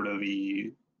into sort of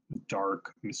the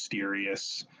dark,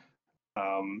 mysterious,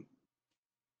 um,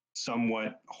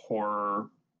 somewhat horror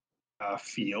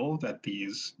feel that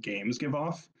these games give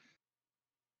off.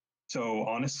 So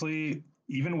honestly,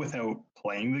 even without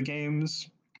playing the games,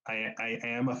 I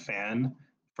am a fan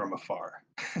from afar.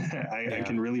 I Yeah.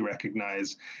 can really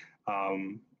recognize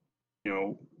um,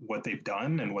 what they've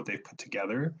done and what they've put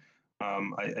together.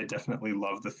 I definitely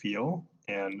love the feel,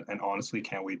 and honestly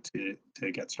can't wait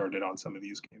to get started on some of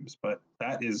these games. But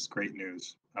that is great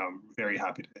news. I'm very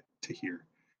happy to hear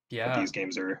that Yeah. these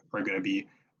games are going to be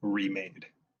remade.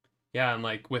 Yeah, and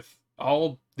like with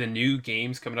all the new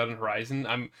games coming out on Horizon,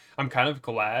 I'm kind of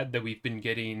glad that we've been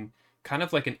getting kind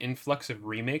of like an influx of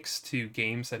remakes to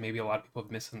games that maybe a lot of people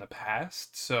have missed in the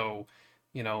past. So,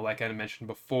 like I mentioned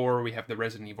before, we have the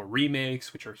Resident Evil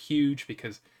remakes, which are huge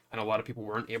because I know a lot of people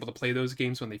weren't able to play those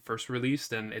games when they first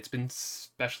released, and it's been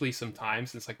especially some time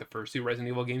since like the first two Resident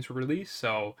Evil games were released.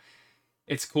 So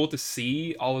it's cool to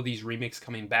see all of these remakes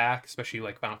coming back, especially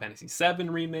like Final Fantasy VII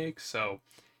remakes. So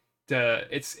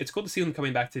it's cool to see them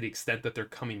coming back to the extent that they're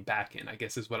coming back in, I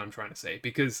guess is what I'm trying to say,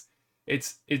 because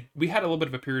we had a little bit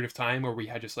of a period of time where we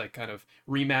had just like kind of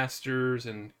remasters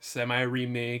and semi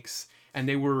remakes, and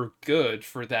they were good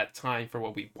for that time for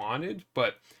what we wanted,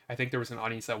 but I think there was an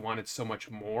audience that wanted so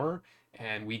much more,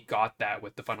 and we got that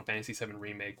with the Final Fantasy VII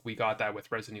remake. We got that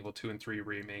with Resident Evil 2 and 3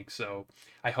 remake. So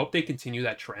I hope they continue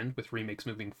that trend with remakes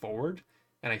moving forward,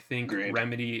 and I think Agreed.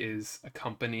 Remedy is a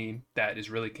company that is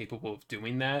really capable of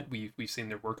doing that. We've seen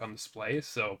their work on display,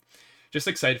 so just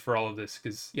excited for all of this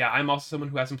because yeah, I'm also someone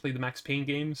who hasn't played the Max Payne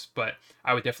games, but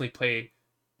I would definitely play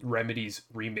Remedy's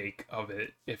remake of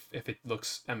it if it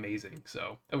looks amazing.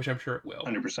 So, which I'm sure it will.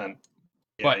 100%.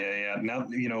 Yeah, But yeah, yeah.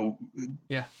 Now,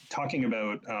 yeah, talking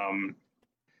about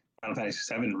Final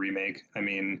Fantasy VII remake, I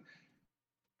mean,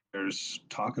 there's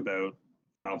talk about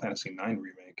Final Fantasy IX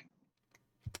remake.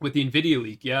 with the Nvidia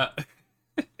leak, yeah.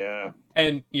 Yeah.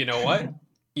 And you know what?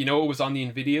 You know what was on the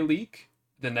Nvidia leak?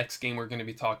 The next game we're going to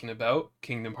be talking about,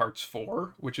 Kingdom Hearts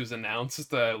 4, which was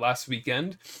announced last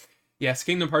weekend. Yes,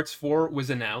 Kingdom Hearts 4 was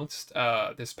announced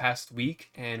this past week,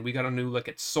 and we got a new look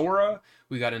at Sora.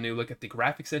 We got a new look at the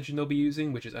graphics engine they'll be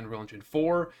using, which is Unreal Engine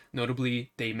 4. Notably,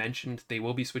 they mentioned they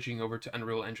will be switching over to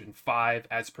Unreal Engine 5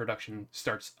 as production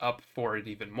starts up for it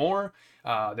even more.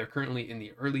 They're currently in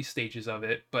the early stages of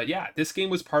it. But yeah, this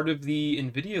game was part of the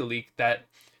NVIDIA leak that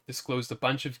disclosed a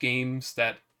bunch of games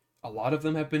that a lot of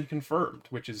them have been confirmed,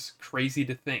 which is crazy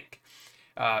to think.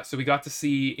 So we got to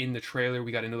see in the trailer,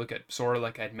 we got a new look at Sora,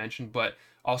 like I had mentioned, but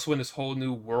also in this whole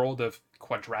new world of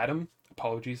Quadratum.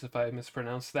 Apologies if I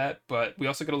mispronounced that, but we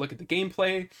also got a look at the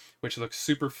gameplay, which looks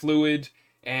super fluid,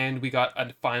 and we got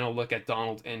a final look at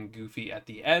Donald and Goofy at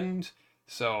the end.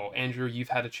 So, Andrew, you've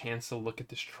had a chance to look at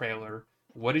this trailer.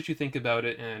 What did you think about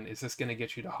it, and is this going to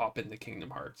get you to hop into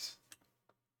Kingdom Hearts?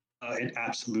 It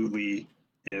absolutely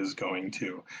is going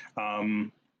to.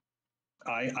 Um,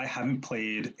 I haven't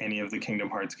played any of the Kingdom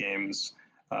Hearts games.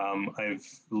 I've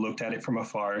looked at it from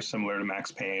afar, similar to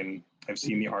Max Payne. I've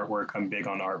seen the artwork. I'm big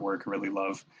on artwork. I really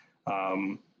love,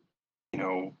 um, you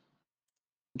know,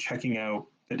 checking out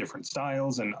the different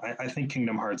styles, and I think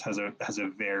Kingdom Hearts has a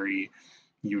very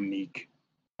unique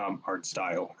art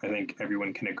style. I think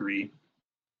everyone can agree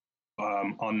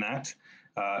on that.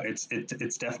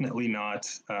 It's definitely not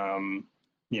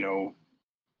you know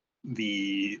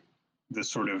the the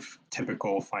sort of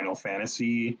typical Final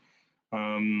Fantasy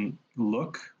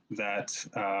look that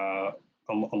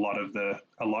a lot of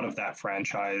that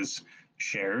franchise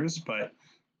shares, but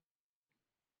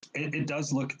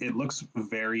it looks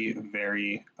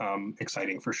very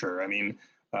exciting for sure. I mean,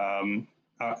 um,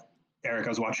 uh, Aric, I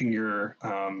was watching your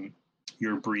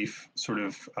brief sort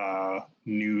of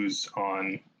news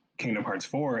on Kingdom Hearts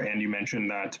 4, and you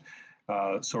mentioned that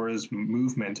Sora's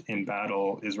movement in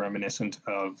battle is reminiscent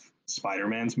of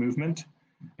Spider-Man's movement.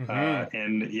 Hmm.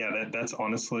 And yeah, that's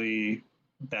honestly,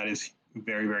 that is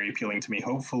very appealing to me.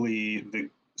 Hopefully, the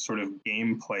sort of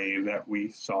gameplay that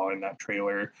we saw in that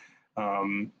trailer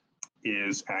um,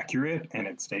 is accurate and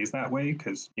it stays that way,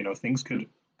 because things can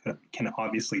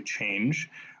obviously change.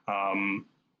 Um,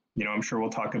 I'm sure we'll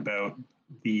talk about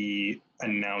the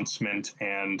announcement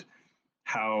and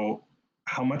how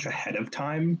how much ahead of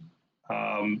time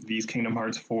these Kingdom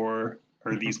Hearts 4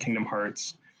 or these Kingdom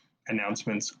Hearts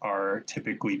announcements are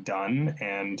typically done,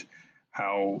 and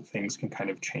how things can kind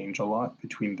of change a lot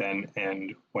between then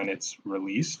and when it's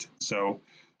released. So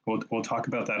we'll talk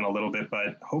about that in a little bit,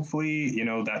 but hopefully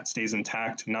that stays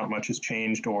intact. Not much has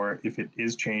changed, or if it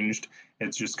is changed,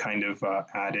 it's just kind of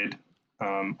added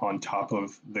on top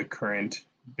of the current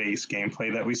base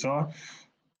gameplay that we saw.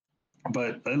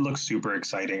 But it looks super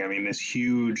exciting. I mean, this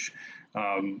huge,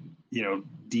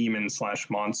 demon slash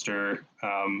monster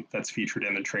that's featured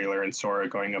in the trailer, and Sora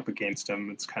going up against him.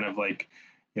 It's kind of like,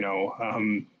 you know,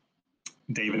 um,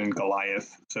 David and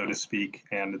Goliath, so to speak,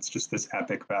 and it's just this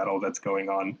epic battle that's going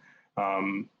on.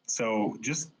 So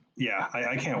just yeah,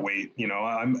 I can't wait.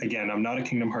 I'm not a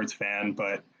Kingdom Hearts fan,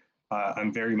 but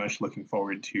I'm very much looking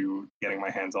forward to getting my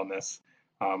hands on this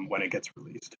when it gets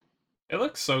released. It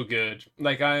looks so good.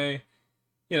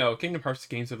 Kingdom Hearts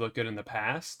games have looked good in the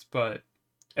past, but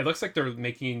it looks like they're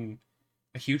making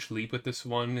a huge leap with this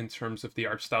one in terms of the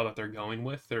art style that they're going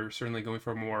with. They're certainly going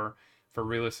for more for a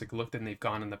realistic look than they've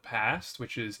gone in the past,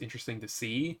 which is interesting to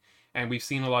see. And we've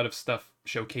seen a lot of stuff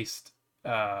showcased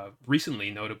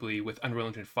recently, notably with Unreal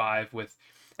Engine 5, with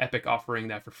Epic offering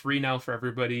that for free now for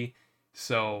everybody.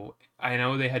 So I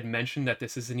know they had mentioned that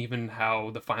this isn't even how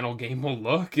the final game will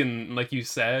look, and like you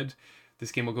said,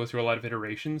 this game will go through a lot of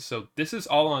iterations. So this is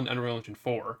all on Unreal Engine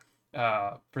 4.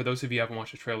 For those of you who haven't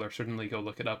watched the trailer, certainly go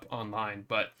look it up online.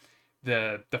 But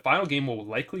the final game will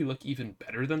likely look even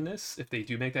better than this if they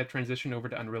do make that transition over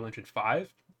to Unreal Engine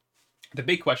 5. The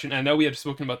big question, I know we had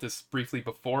spoken about this briefly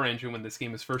before, Andrew, when this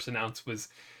game was first announced, was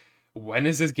when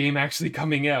is this game actually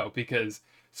coming out? Because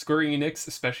Square Enix,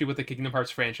 especially with the Kingdom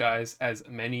Hearts franchise, as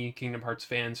many Kingdom Hearts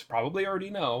fans probably already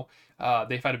know,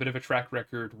 they've had a bit of a track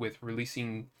record with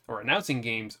releasing or announcing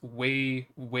games way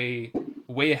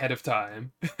ahead of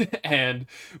time, and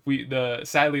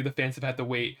sadly the fans have had to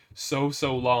wait so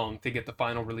long to get the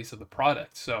final release of the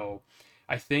product. So,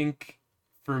 I think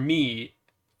for me,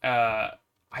 uh,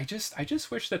 I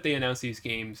just wish that they announced these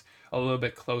games a little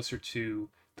bit closer to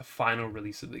the final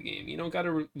release of the game. You don't got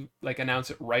to like announce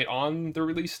it right on the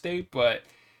release date, but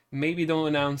maybe don't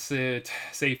announce it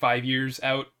say 5 years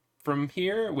out from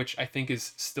here, which I think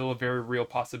is still a very real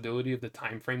possibility of the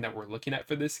time frame that we're looking at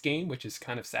for this game, which is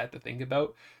kind of sad to think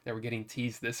about that we're getting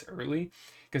teased this early,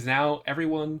 because now every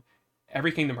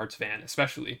Kingdom Hearts fan,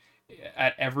 especially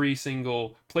at every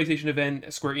single PlayStation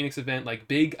event, Square Enix event, like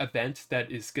big event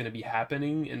that is going to be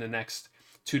happening in the next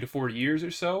 2 to 4 years or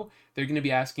so, they're going to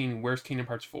be asking, "Where's Kingdom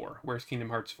Hearts 4? Where's Kingdom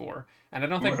Hearts 4?" And I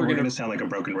don't think we're We're going going to to sound like a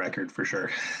broken record for sure.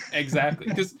 exactly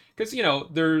because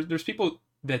there's people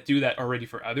that do that already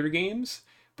for other games,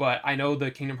 but I know the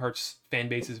Kingdom Hearts fan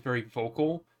base is very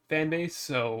vocal fan base,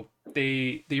 so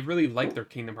they really like their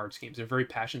Kingdom Hearts games. They're very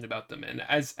passionate about them, and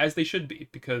as they should be,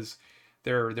 because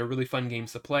they're really fun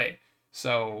games to play.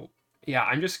 So yeah,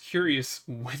 I'm just curious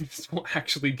when this will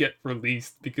actually get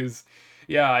released, because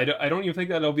yeah, I don't even think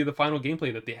that'll be the final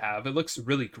gameplay that they have. It looks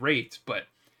really great, but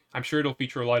I'm sure it'll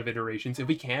feature a lot of iterations. If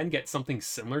we can get something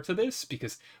similar to this,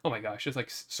 because oh my gosh, it's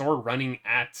like Sora running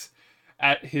at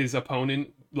his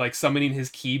opponent, like summoning his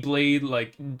Keyblade,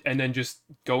 like, and then just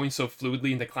going so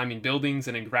fluidly into climbing buildings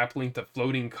and then grappling to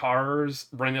floating cars,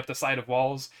 running up the side of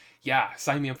walls. Yeah,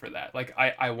 sign me up for that. Like,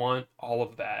 I want all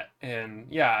of that. And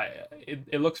yeah,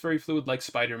 it looks very fluid like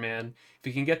Spider-Man. If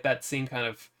you can get that same kind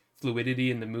of fluidity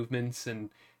in the movements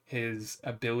and his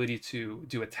ability to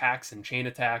do attacks and chain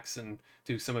attacks and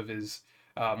do some of his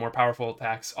more powerful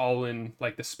attacks, all in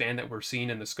like the span that we're seeing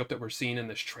and the scope that we're seeing in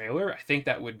this trailer. I think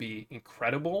that would be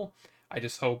incredible. I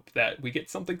just hope that we get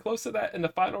something close to that in the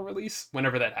final release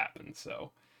whenever that happens.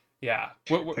 So, yeah.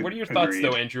 What are your thoughts though,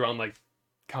 Agreed. Andrew, on like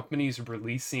companies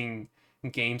releasing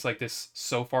games like this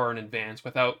so far in advance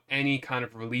without any kind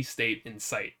of release date in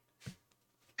sight?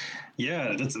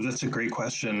 Yeah, that's a great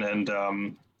question, and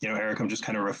Aric, I'm just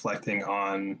kind of reflecting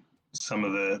on some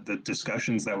of the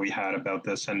discussions that we had about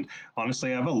this, and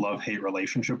honestly, I have a love-hate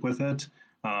relationship with it.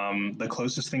 The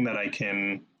closest thing that I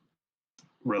can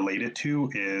relate it to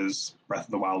is Breath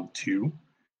of the Wild 2,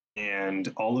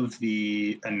 and all of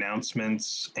the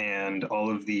announcements and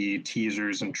all of the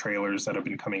teasers and trailers that have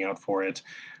been coming out for it,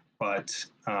 but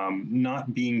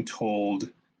not being told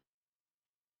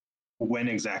when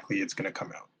exactly it's going to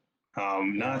come out.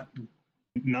 Yeah.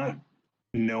 Not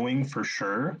knowing for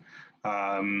sure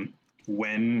um,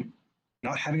 when,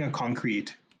 not having a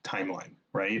concrete timeline,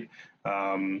 right?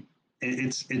 Um,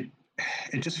 it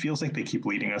it just feels like they keep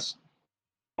leading us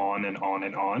on and on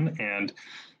and on. And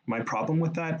my problem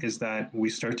with that is that we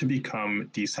start to become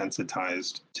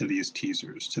desensitized to these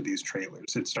teasers, to these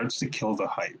trailers. It starts to kill the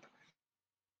hype.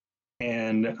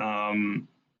 And the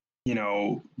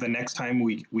next time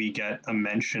we get a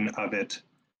mention of it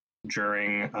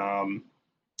during a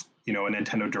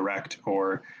Nintendo Direct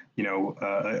or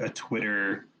a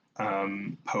Twitter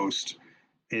post,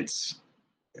 it's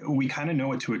we kind of know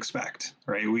what to expect,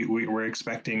 right? We're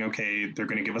expecting, okay, they're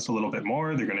going to give us a little bit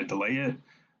more, they're going to delay it.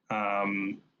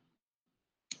 Um,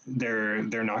 they're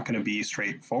not going to be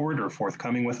straightforward or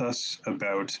forthcoming with us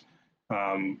about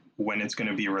when it's going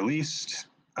to be released.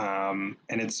 And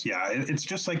it's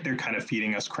just like they're kind of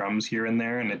feeding us crumbs here and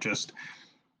there, and it just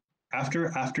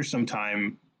after some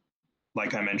time,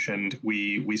 like I mentioned,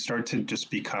 we start to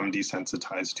just become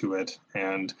desensitized to it,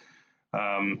 and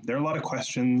there are a lot of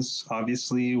questions,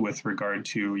 obviously, with regard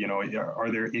to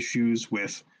are there issues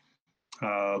with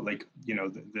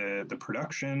the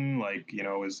production, like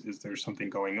is there something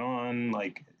going on,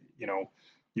 like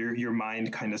your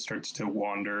mind kind of starts to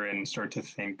wander and start to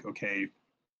think, okay,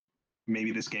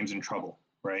 maybe this game's in trouble,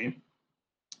 right?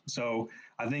 So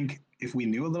I think if we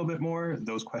knew a little bit more,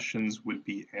 those questions would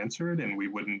be answered, and we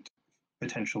wouldn't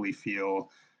potentially feel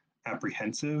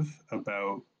apprehensive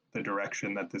about the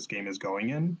direction that this game is going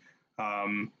in.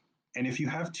 Um, and if you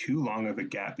have too long of a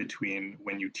gap between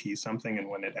when you tease something and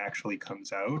when it actually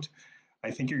comes out,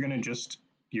 I think you're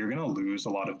gonna lose a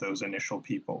lot of those initial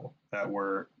people that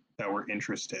were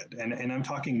interested. And I'm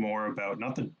talking more about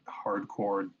not the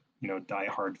hardcore,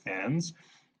 diehard fans.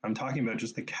 I'm talking about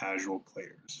just the casual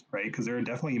players, right? Because there are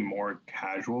definitely more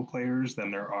casual players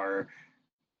than there are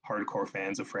hardcore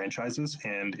fans of franchises.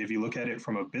 And if you look at it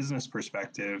from a business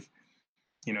perspective,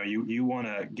 you want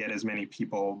to get as many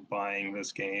people buying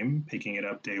this game, picking it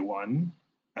up day one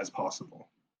as possible.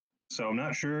 So I'm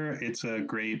not sure it's a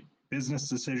great business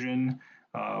decision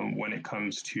when it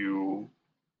comes to,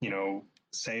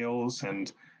 sales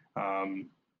and, um,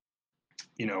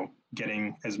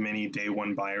 getting as many day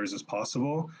one buyers as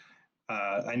possible.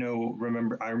 I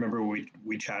remember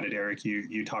we chatted, Aric.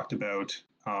 You talked about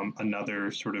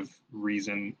another sort of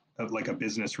reason, like a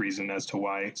business reason, as to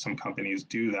why some companies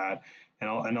do that, and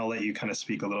I'll let you kind of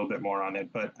speak a little bit more on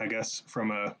it. But I guess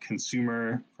from a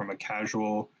consumer, from a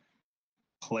casual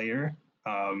player,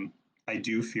 I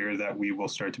do fear that we will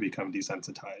start to become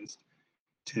desensitized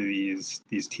to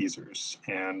these teasers,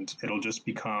 and it'll just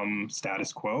become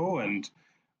status quo, and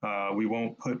we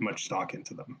won't put much stock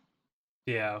into them.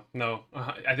 Yeah, no,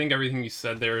 I think everything you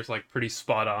said there is like pretty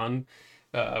spot on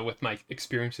with my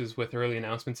experiences with early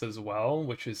announcements as well,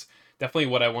 which is definitely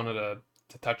what I wanted to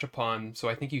touch upon. So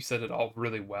I think you said it all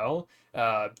really well.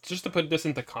 Just to put this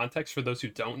into context for those who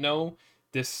don't know,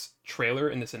 this trailer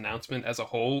and this announcement as a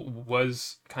whole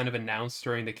was kind of announced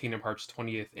during the Kingdom Hearts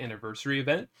 20th anniversary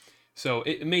event. So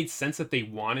it made sense that they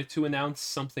wanted to announce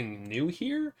something new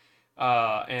here,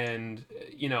 and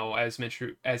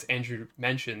as Andrew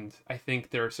mentioned, I think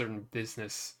there are certain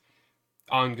business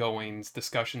ongoings,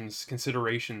 discussions,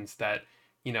 considerations that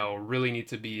really need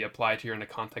to be applied here in the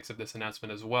context of this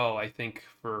announcement as well. I think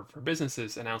for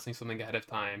businesses announcing something ahead of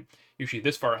time, usually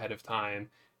this far ahead of time,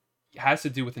 has to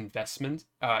do with investors,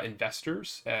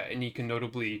 and you can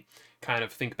notably kind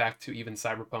of think back to even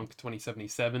Cyberpunk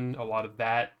 2077. A lot of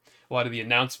the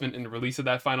announcement and the release of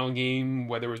that final game,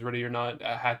 whether it was ready or not,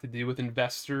 had to do with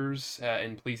investors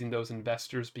and pleasing those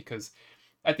investors, because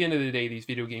at the end of the day, these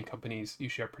video game companies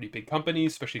usually are pretty big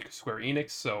companies, especially Square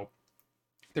Enix. So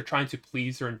they're trying to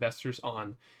please their investors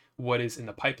on what is in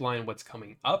the pipeline, what's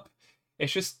coming up.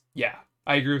 It's just, yeah.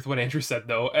 I agree with what Andrew said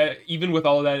though. Even with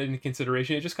all of that in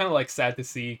consideration, it's just kind of like sad to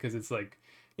see because it's like,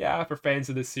 yeah, for fans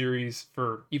of this series,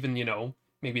 for even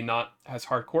maybe not as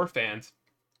hardcore fans,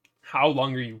 how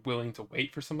long are you willing to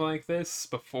wait for something like this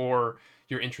before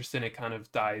your interest in it kind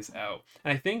of dies out?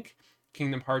 And I think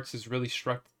Kingdom Hearts has really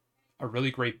struck a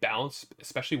really great balance,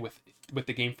 especially with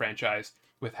the game franchise,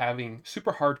 with having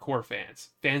super hardcore fans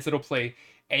that'll play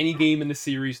any game in the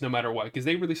series no matter what, because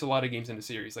they release a lot of games in the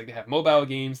series. Like they have mobile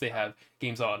games, they have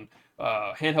games on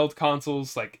handheld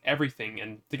consoles, like everything.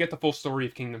 And to get the full story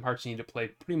of Kingdom Hearts, you need to play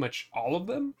pretty much all of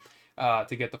them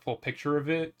to get the full picture of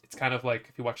it. It's kind of like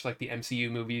if you watch like the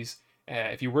MCU movies.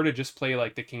 If you were to just play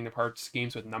like the Kingdom Hearts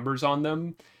games with numbers on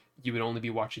them, you would only be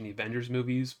watching the Avengers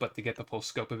movies. But to get the full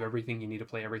scope of everything, you need to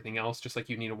play everything else. Just like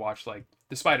you need to watch like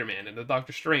the Spider-Man and the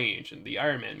Doctor Strange and the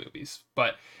Iron Man movies.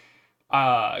 But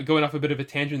going off a bit of a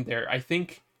tangent there, I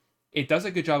think it does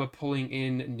a good job of pulling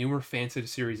in newer fans to the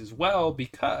series as well,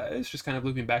 because just kind of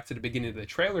looping back to the beginning of the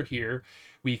trailer here,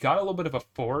 we got a little bit of a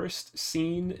forest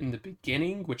scene in the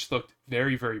beginning, which looked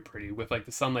very, very pretty with like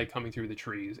the sunlight coming through the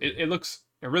trees. It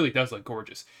really does look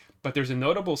gorgeous. But there's a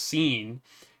notable scene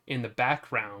in the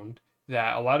background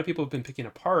that a lot of people have been picking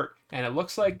apart, and it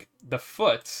looks like the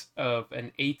foot of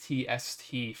an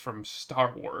ATST from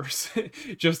Star Wars,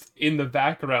 just in the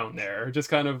background there. Just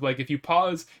kind of like if you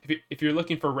pause, if you're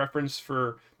looking for reference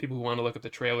for people who want to look up the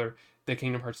trailer, the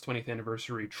Kingdom Hearts 20th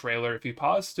anniversary trailer, if you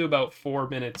pause to about 4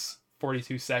 minutes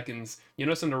 42 seconds, you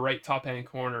notice in the right top hand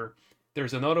corner,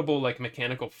 there's a notable like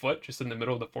mechanical foot just in the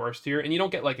middle of the forest here, and you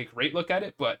don't get like a great look at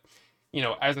it, but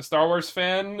as a Star Wars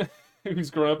fan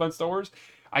who's grown up on Star Wars,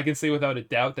 I can say without a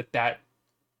doubt that that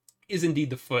is indeed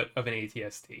the foot of an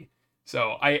ATST.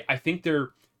 So I think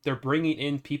they're bringing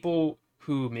in people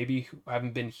who maybe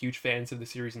haven't been huge fans of the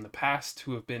series in the past,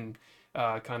 who have been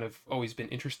kind of always been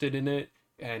interested in it,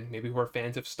 and maybe who are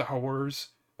fans of Star Wars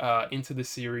into the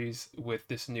series with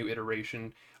this new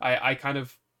iteration. I kind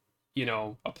of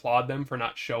applaud them for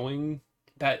not showing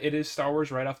that it is Star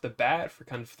Wars right off the bat, for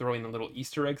kind of throwing the little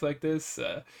Easter eggs like this.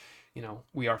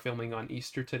 We are filming on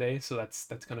Easter today, so that's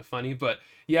kind of funny. But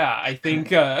yeah, I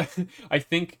think I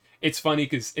think it's funny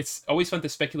because it's always fun to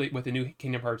speculate with a new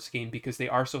Kingdom Hearts game because they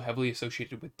are so heavily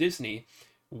associated with Disney.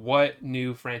 What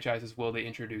new franchises will they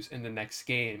introduce in the next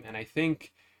game? And I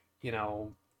think, you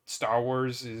know, Star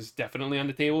Wars is definitely on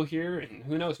the table here, and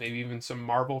who knows, maybe even some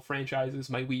Marvel franchises.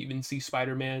 Might we even see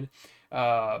Spider-Man?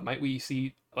 Might we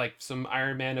see like some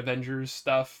Iron Man Avengers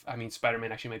stuff? I mean,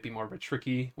 Spider-Man actually might be more of a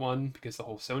tricky one because the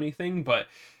whole Sony thing, but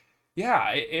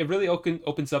yeah, it really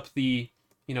opens up the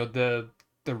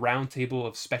round table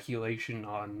of speculation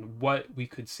on what we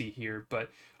could see here. But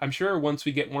I'm sure once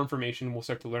we get more information, we'll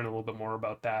start to learn a little bit more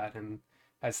about that. And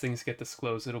as things get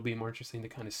disclosed, it'll be more interesting to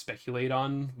kind of speculate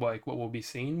on like what we'll be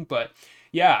seeing. But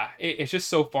yeah, it's just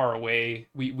so far away.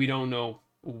 We don't know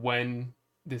when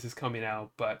this is coming out,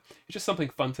 but it's just something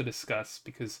fun to discuss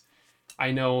because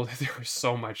I know that there was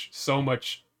so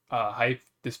much hype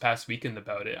this past weekend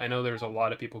about it. I know there's a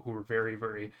lot of people who were very,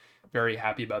 very, very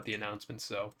happy about the announcement.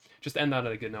 So just end on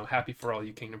a good note. Happy for all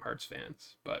you Kingdom Hearts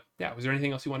fans. But yeah, was there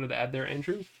anything else you wanted to add there,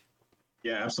 Andrew?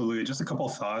 Yeah, absolutely. Just a couple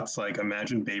thoughts. Like,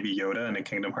 imagine Baby Yoda in a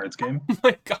Kingdom Hearts game. Oh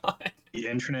my god. The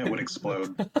internet would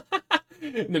explode.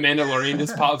 The Mandalorian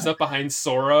just pops up behind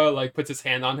Sora, like puts his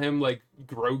hand on him, like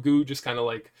Grogu just kind of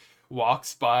like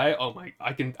walks by. Oh my,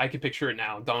 I can picture it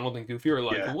now. Donald and Goofy are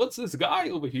like, Yeah, "What's this guy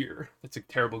over here?" That's a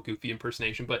terrible Goofy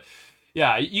impersonation, but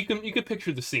yeah, you can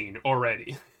picture the scene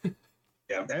already.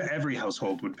 yeah. Every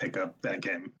household would pick up that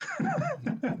game.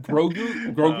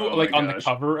 Grogu, Oh my like on the gosh,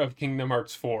 cover of Kingdom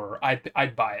Hearts 4.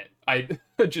 I'd buy it. I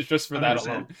just for that 100%.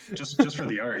 alone. Just for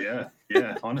the art. Yeah,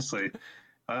 yeah. Honestly,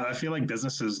 I feel like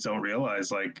businesses don't realize,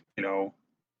 like,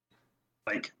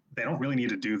 like they don't really need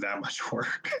to do that much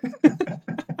work.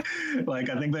 Like,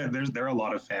 I think that there are a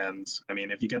lot of fans. I mean,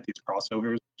 if you get these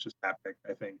crossovers, it's just epic.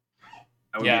 I think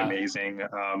that would be Yeah, amazing.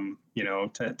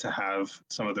 To have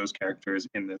some of those characters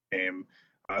in this game.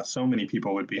 So many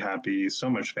people would be happy. So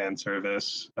much fan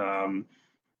service. That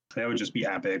would just be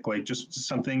epic. Like, just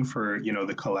something for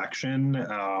the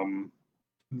collection.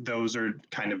 Those are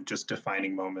kind of just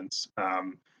defining moments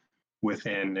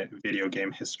within video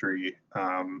game history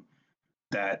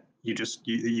that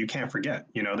you can't forget.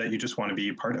 That you just want to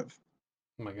be part of.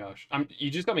 oh my gosh. You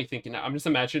just got me thinking now. I'm just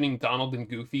imagining Donald and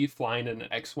Goofy flying in an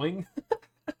X-wing.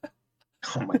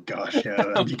 Oh my gosh, yeah,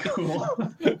 that'd be cool.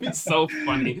 It'd be so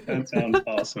funny. That sounds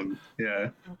awesome. Yeah,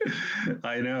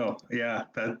 I know. Yeah,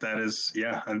 that is.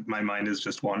 Yeah, my mind is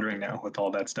just wandering now with all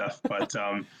that stuff. But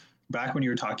back when you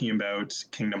were talking about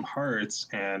Kingdom Hearts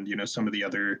and some of the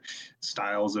other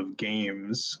styles of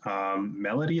games,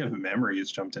 Melody of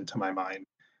Memories jumped into my mind.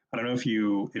 I don't know if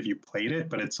you played it,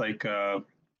 but it's like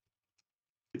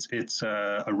it's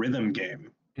a rhythm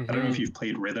game. I don't know if Hmm. you've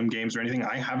played rhythm games or anything.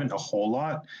 I haven't a whole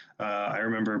lot. I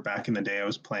remember back in the day I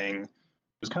was playing. It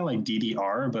was kind of like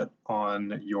DDR, but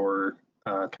on your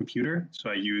computer. So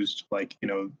I used like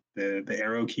the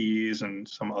arrow keys and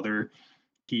some other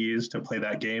keys to play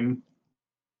that game.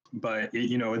 But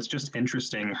it's just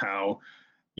interesting how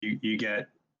you get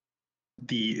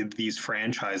these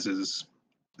franchises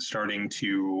starting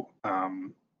to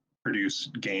produce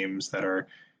games that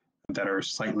are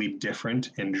slightly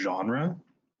different in genre,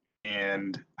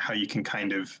 and how you can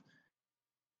kind of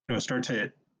start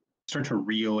to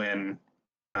reel in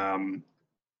um,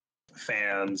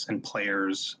 fans and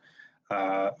players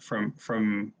from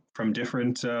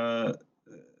different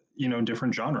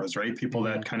different genres, right? People Hmm.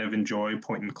 that kind of enjoy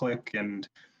point and click, and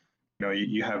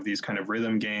you have these kind of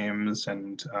rhythm games,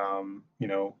 and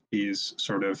these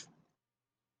sort of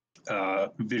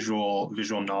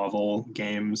visual novel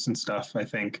games and stuff. I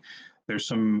think there's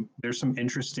some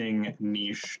interesting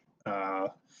niche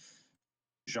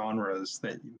genres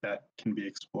that can be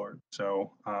explored.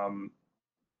 So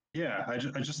yeah, I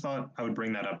just thought I would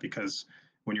bring that up because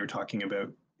when you were talking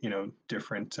about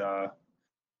different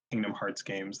Kingdom Hearts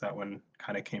games, that one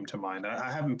kind of came to mind.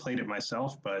 I haven't played it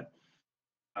myself, but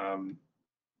um,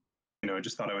 I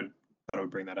just thought I would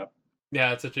bring that up.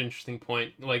 Yeah, it's such an interesting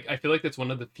point. Like, I feel like that's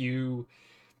one of the few,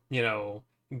 you know,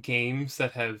 games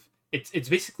that have it's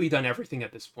basically done everything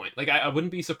at this point. Like, I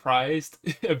wouldn't be surprised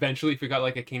eventually if we got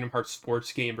like a Kingdom Hearts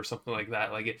sports game or something like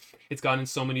that. Like, it's gone in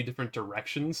so many different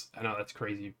directions. I know that's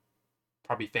crazy.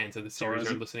 Probably fans of the series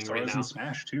are listening right Sora's in now.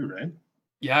 Smash too, right?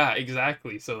 Yeah,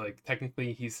 exactly. So like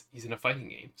technically he's in a fighting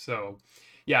game. So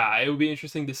yeah, it would be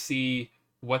interesting to see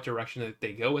what direction that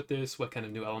they go with this, what kind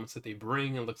of new elements that they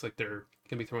bring. It looks like they're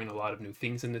gonna be throwing a lot of new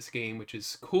things in this game, which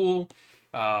is cool.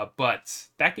 But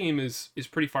that game is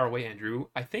pretty far away, Andrew.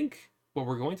 I think what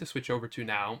we're going to switch over to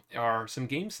now are some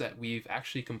games that we've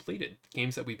actually completed,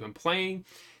 games that we've been playing,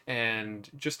 and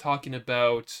just talking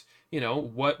about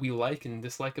what we like and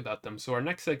dislike about them. So our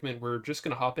next segment, we're just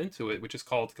going to hop into it, which is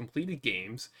called completed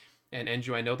games. And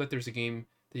Andrew, I know that there's a game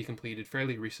that you completed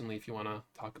fairly recently. If you want to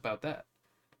talk about that.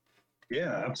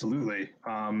 Yeah, absolutely.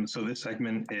 So this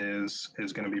segment is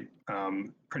going to be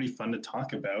pretty fun to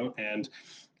talk about, and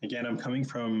again, I'm coming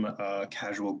from a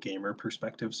casual gamer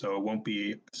perspective, so it won't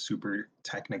be a super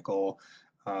technical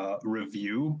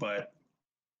review. But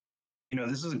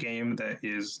this is a game that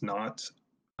is not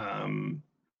um,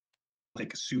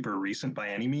 like super recent by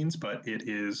any means, but it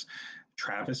is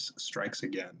Travis Strikes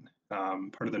Again,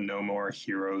 part of the No More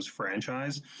Heroes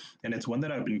franchise, and it's one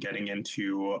that I've been getting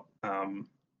into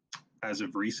as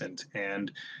of recent.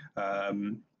 And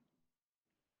um,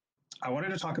 I wanted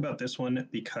to talk about this one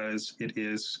because it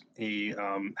is a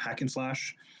hack and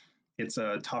slash. It's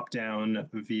a top-down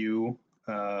view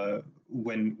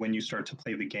when you start to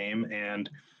play the game, and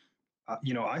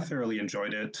I thoroughly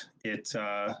enjoyed it. It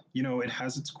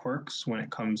has its quirks when it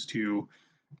comes to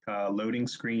loading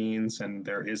screens, and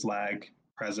there is lag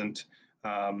present.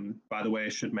 By the way, I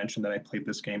should mention that I played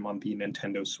this game on the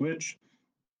Nintendo Switch,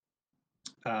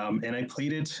 and I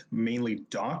played it mainly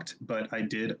docked, but I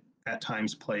did at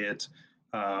times play it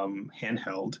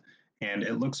handheld, and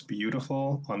it looks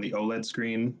beautiful on the OLED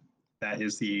screen. That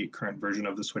is the current version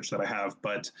of the Switch that I have,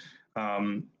 but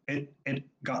it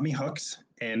got me hooked,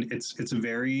 and it's a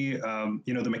very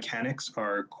the mechanics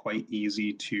are quite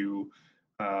easy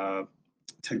uh,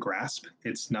 to grasp.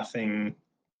 It's nothing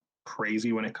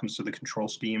crazy when it comes to the control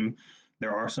scheme.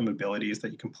 There are some abilities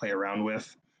that you can play around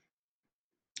with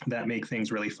that make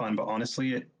things really fun. But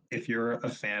honestly, if you're a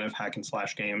fan of hack and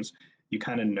slash games, you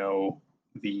kind of know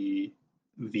the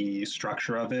the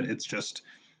structure of it. It's just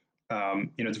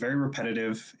it's very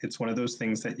repetitive. It's one of those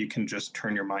things that you can just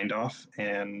turn your mind off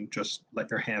and just let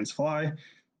your hands fly.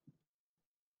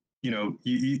 You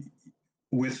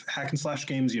with hack and slash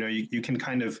games, you can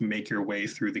kind of make your way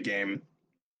through the game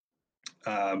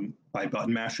by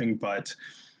button mashing, but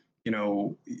you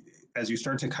know, as you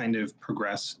start to kind of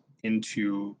progress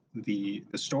into the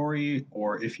story,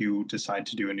 or if you decide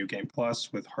to do a new game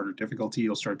plus with harder difficulty,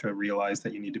 you'll start to realize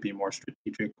that you need to be more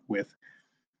strategic with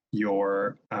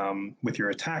your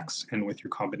attacks and with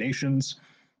your combinations.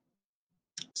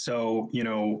 So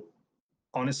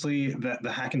honestly, that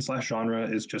the hack and slash genre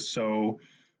is just so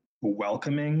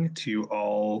welcoming to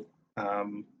all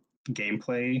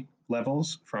gameplay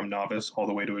levels, from novice all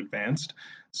the way to advanced.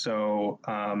 So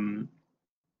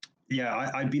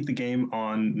Yeah, I beat the game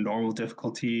on normal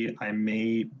difficulty. I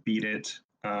may beat it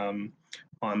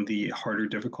on the harder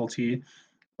difficulty,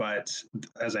 but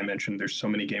as I mentioned, there's so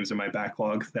many games in my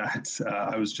backlog that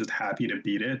I was just happy to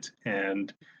beat it,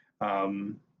 and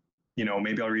um,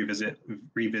 maybe I'll revisit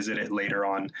it later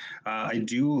on. I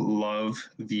do love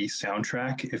the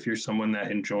soundtrack. If you're someone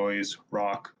that enjoys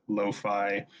rock,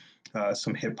 lo-fi,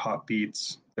 some hip hop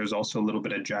beats, there's also a little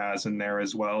bit of jazz in there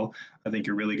as well. I think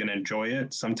you're really going to enjoy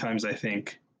it. Sometimes I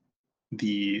think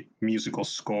the musical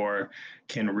score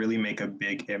can really make a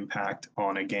big impact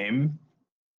on a game.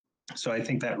 So I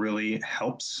think that really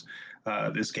helps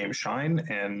this game shine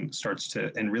and starts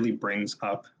to and really brings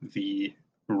up the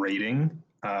rating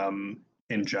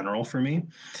in general for me.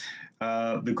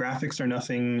 The graphics are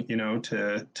nothing,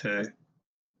 to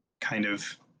kind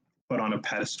of put on a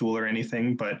pedestal or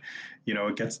anything, but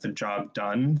it gets the job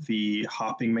done. The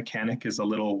hopping mechanic is a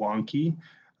little wonky.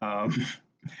 Um,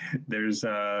 there's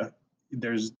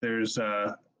there's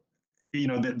a bit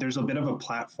of a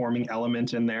platforming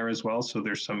element in there as well. So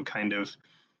there's some kind of,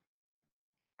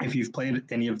 if you've played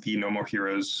any of the No More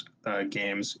Heroes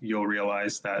games, you'll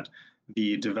realize that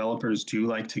the developers do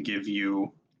like to give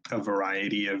you a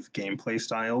variety of gameplay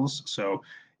styles. So,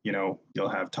 you'll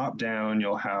have top down,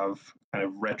 you'll have kind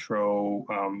of retro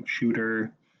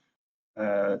shooter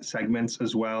segments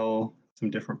as well, some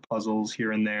different puzzles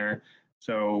here and there.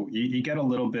 So you get a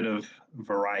little bit of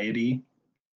variety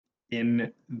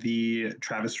in the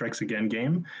Travis Strikes Again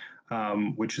game,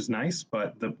 which is nice.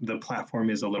 But the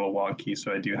platform is a little wonky,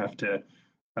 so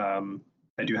um,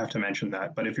 I do have to mention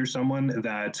that. But if you're someone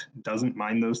that doesn't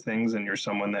mind those things, and you're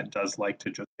someone that does like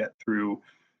to just get through,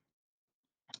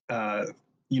 uh,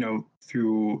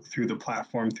 through the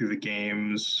platform, through the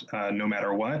games, no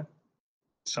matter what,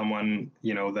 someone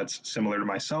that's similar to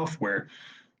myself, where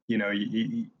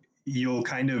you'll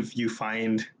kind of you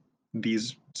find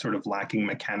these sort of lacking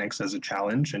mechanics as a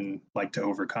challenge and like to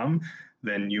overcome,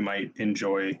 then you might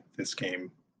enjoy this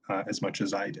game as much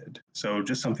as I did. So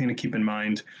just something to keep in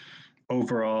mind.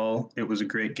 Overall, it was a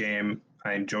great game.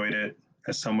 I enjoyed it.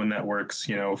 As someone that works,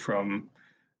 from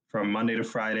Monday to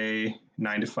Friday,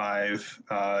 9 to 5,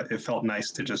 it felt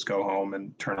nice to just go home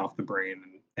and turn off the brain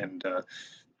and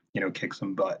kick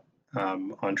some butt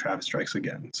on Travis Strikes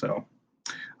Again. So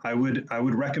I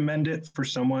would recommend it for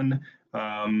someone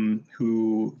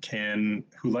who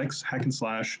likes hack and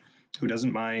slash, who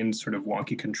doesn't mind sort of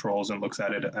wonky controls and looks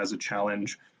at it as a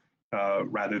challenge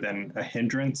rather than a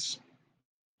hindrance,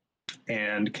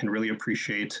 and can really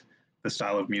appreciate the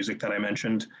style of music that I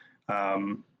mentioned.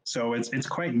 So it's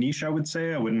quite niche, I would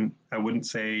say. I wouldn't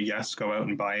say yes, go out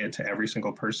and buy it to every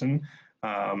single person.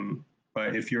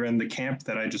 But if you're in the camp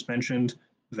that I just mentioned,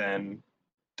 then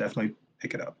definitely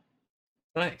pick it up.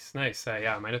 Nice, nice.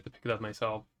 Yeah, I might have to pick it up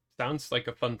myself. Sounds like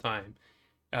a fun time.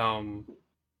 Um,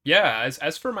 yeah,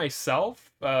 as for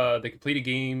myself, the completed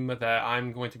game that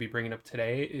I'm going to be bringing up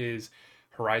today is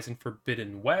Horizon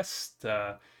Forbidden West.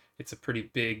 It's a pretty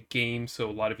big game, so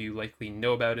a lot of you likely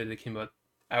know about it. It came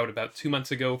out about 2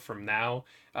 months ago from now.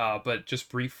 But just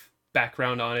brief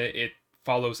background on it. It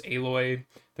follows Aloy,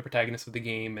 the protagonist of the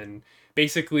game, and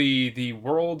basically the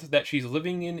world that she's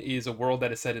living in is a world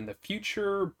that is set in the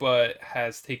future, but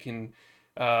has taken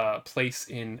place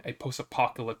in a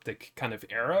post-apocalyptic kind of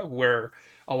era where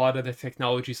a lot of the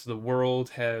technologies of the world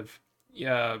have,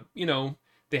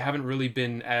 they haven't really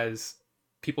been as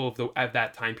people of the at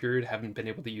that time period haven't been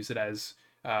able to use it as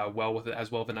well with it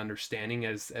as well of an understanding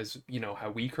as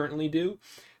how we currently do.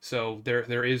 So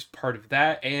there is part of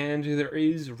that, and there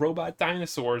is robot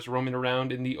dinosaurs roaming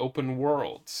around in the open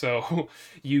world. So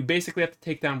you basically have to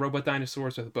take down robot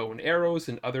dinosaurs with bow and arrows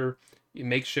and other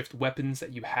makeshift weapons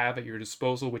that you have at your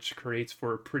disposal, which creates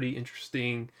for a pretty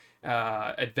interesting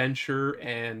adventure.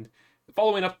 And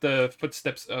following up the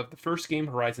footsteps of the first game,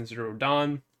 Horizon Zero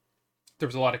Dawn, there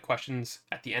was a lot of questions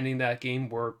at the ending of that game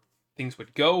where things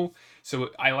would go. So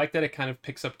I like that it kind of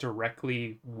picks up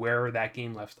directly where that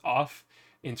game left off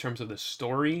in terms of the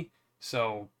story.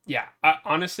 So yeah,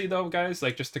 honestly though, guys,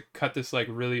 like just to cut this like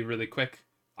really really quick,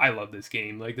 I love this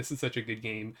game. Like this is such a good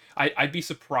game. I'd be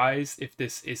surprised if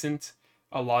this isn't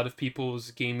a lot of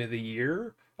people's game of the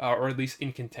year, or at least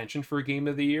in contention for a game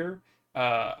of the year.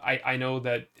 I know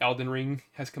that Elden Ring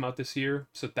has come out this year,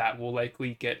 so that will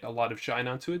likely get a lot of shine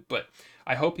onto it. But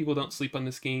I hope people don't sleep on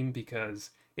this game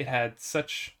because it had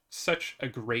such a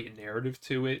great narrative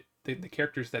to it. The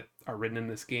characters that are written in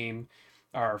this game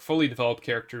are fully developed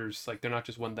characters. Like they're not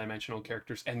just one-dimensional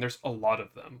characters, and there's a lot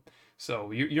of them.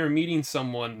 So you're meeting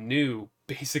someone new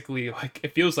basically, like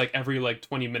it feels like every like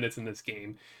 20 minutes in this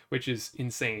game, which is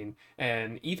insane.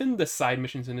 And even the side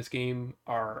missions in this game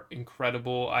are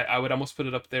incredible. I would almost put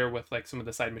it up there with like some of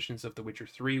the side missions of The Witcher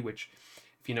 3, which,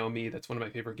 if you know me, that's one of my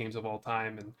favorite games of all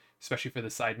time. And especially for the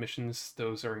side missions,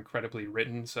 those are incredibly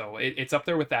written. So it's up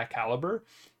there with that caliber.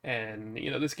 And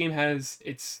this game has,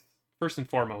 it's first and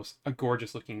foremost a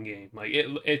gorgeous looking game. Like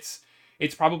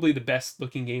it's probably the best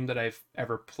looking game that I've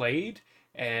ever played,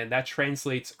 and that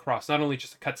translates across not only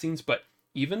just the cutscenes but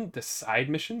even the side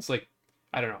missions. Like,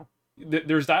 I don't know,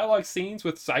 there's dialogue scenes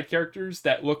with side characters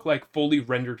that look like fully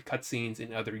rendered cutscenes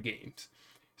in other games.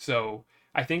 So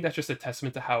I think that's just a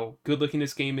testament to how good looking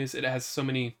this game is. It has so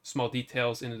many small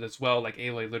details in it as well. Like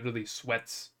Aloy literally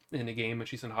sweats in the game when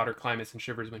she's in hotter climates and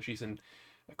shivers when she's in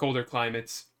colder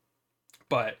climates.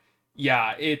 But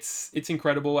yeah, it's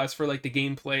incredible. As for like the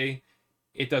gameplay,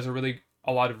 it does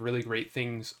a lot of really great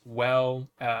things well.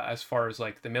 As far as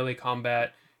like the melee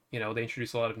combat, they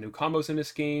introduce a lot of new combos in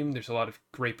this game. There's a lot of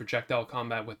great projectile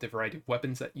combat with the variety of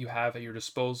weapons that you have at your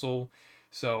disposal.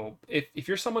 So if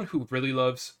you're someone who really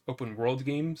loves open world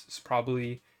games, it's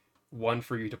probably one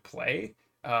for you to play.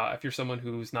 If you're someone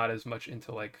who's not as much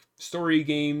into like story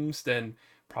games, then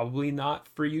probably not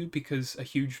for you, because a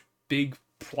huge big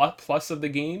plus of the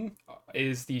game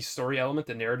is the story element,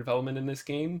 the narrative element in this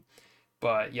game.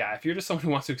 But yeah, if you're just someone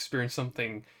who wants to experience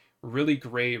something really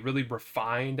great, really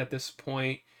refined at this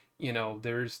point,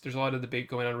 there's a lot of debate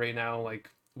going on right now, like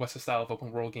what's the style of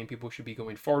open world game people should be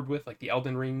going forward with, like the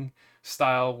Elden Ring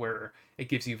style, where it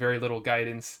gives you very little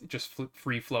guidance, just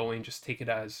free flowing, just take it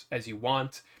as you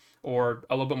want, or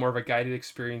a little bit more of a guided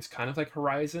experience, kind of like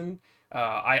Horizon.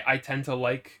 I tend to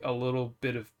like a little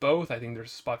bit of both. I think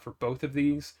there's a spot for both of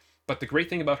these. But the great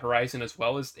thing about Horizon as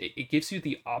well is it gives you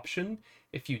the option,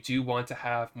 if you do want to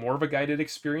have more of a guided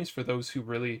experience, for those who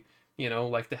really,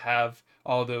 like to have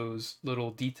all those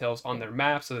little details on their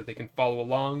map so that they can follow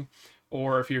along.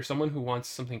 Or if you're someone who wants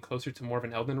something closer to more of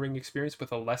an Elden Ring experience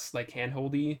with a less like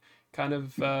handholdy kind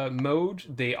of mode,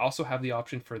 they also have the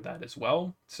option for that as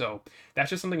well. So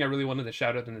that's just something I really wanted to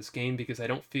shout out in this game, because I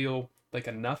don't feel like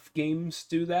enough games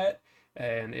do that.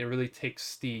 And it really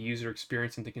takes the user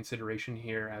experience into consideration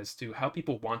here as to how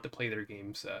people want to play their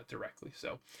games directly.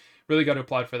 So really got to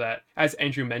applaud for that. As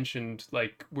Andrew mentioned,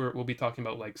 like we'll be talking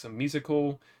about like some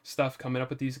musical stuff coming up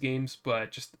with these games,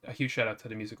 but just a huge shout out to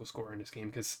the musical score in this game,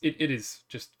 because it is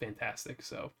just fantastic.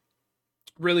 So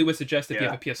really would suggest, if you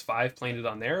have Yeah, a PS5, playing it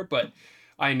on there. But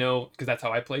I know, because that's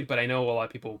how I played, but I know a lot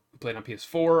of people who played on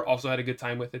PS4 also had a good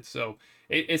time with it. So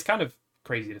it's kind of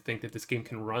crazy to think that this game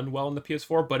can run well on the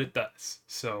PS4, but it does.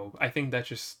 So I think that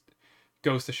just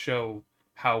goes to show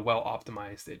how well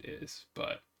optimized it is.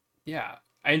 But yeah,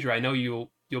 Andrew, I know you'll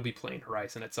be playing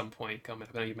Horizon at some point coming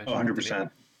up. I know you oh, mentioned it to me.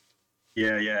 100%.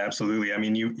 Yeah, yeah, absolutely. I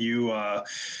mean,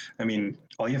 I mean,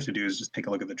 all you have to do is just take a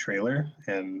look at the trailer,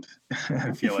 and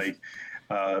I feel like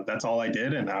that's all I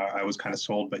did, and I was kind of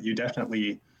sold. But you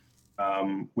definitely,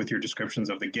 with your descriptions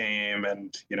of the game,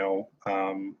 and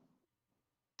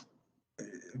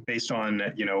based on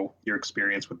your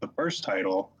experience with the first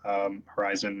title,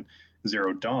 Horizon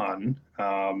Zero Dawn,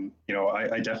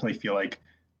 I definitely feel like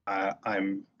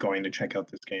I'm going to check out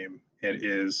this game. It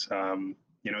is,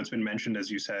 it's been mentioned,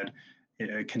 as you said,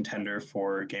 a contender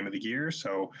for Game of the Year.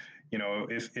 So,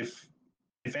 if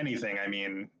anything, I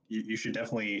mean, you should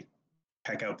definitely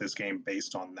check out this game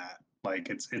based on that.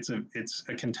 Like it's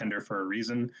a contender for a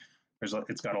reason.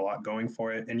 It's got a lot going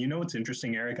for it. And what's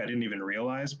interesting, Aric? I didn't even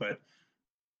realize, but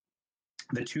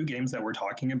the two games that we're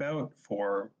talking about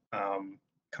for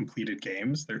completed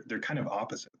games, they're kind of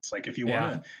opposites. Like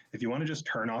Yeah. if you want to just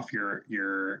turn off your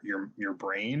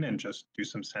brain and just do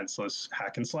some senseless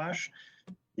hack and slash,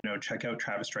 check out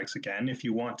Travis Strikes Again. If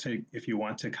you want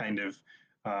to kind of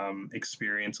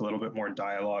experience a little bit more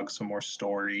dialogue, some more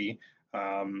story,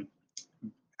 um,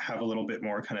 have a little bit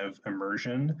more kind of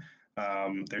immersion.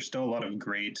 There's still a lot of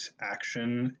great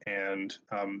action and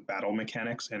battle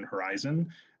mechanics in Horizon.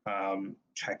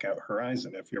 Check out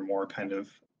Horizon if you're more kind of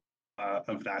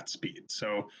that speed.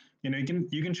 So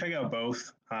you can check out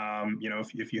both.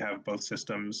 If you have both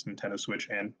systems, Nintendo Switch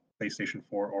and PlayStation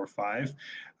 4 or 5.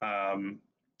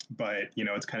 But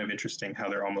it's kind of interesting how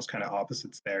they're almost kind of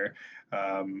opposites there.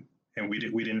 And we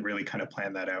didn't really kind of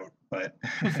plan that out, but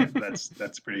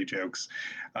that's pretty jokes.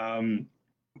 Um,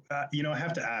 I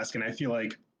have to ask, and I feel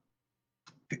like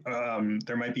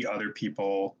there might be other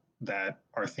people that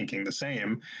are thinking the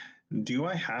same. Do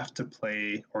I have to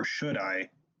play, or should I?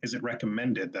 Is it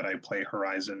recommended that I play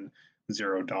Horizon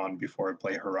Zero Dawn before I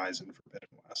play Horizon Forbidden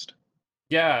West?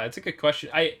 Yeah, it's a good question.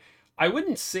 I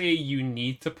wouldn't say you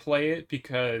need to play it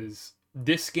because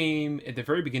this game at the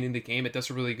very beginning of the game it does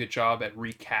a really good job at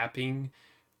recapping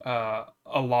a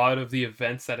lot of the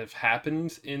events that have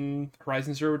happened in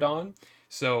Horizon Zero Dawn.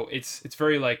 So it's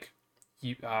very like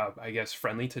I guess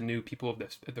friendly to new people of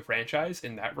the franchise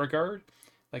in that regard.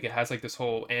 Like it has like this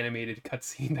whole animated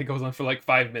cutscene that goes on for like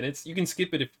 5 minutes. You can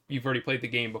skip it if you've already played the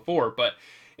game before, but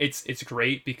it's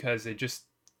great because it just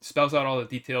spells out all the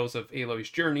details of Aloy's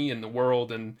journey and the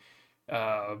world and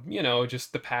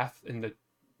just the path and the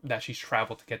that she's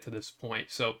traveled to get to this point.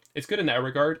 So it's good in that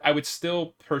regard. I would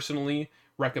still personally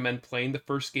recommend playing the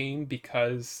first game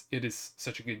because it is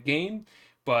such a good game.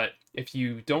 But if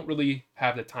you don't really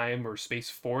have the time or space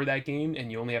for that game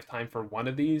and you only have time for one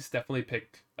of these, definitely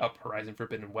pick up Horizon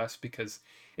Forbidden West because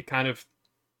it kind of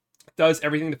does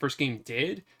everything the first game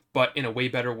did, but in a way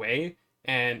better way.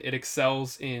 And it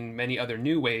excels in many other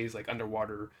new ways, like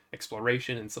underwater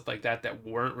exploration and stuff like that, that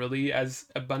weren't really as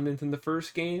abundant in the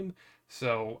first game.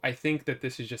 So I think that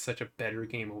this is just such a better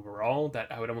game overall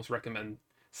that I would almost recommend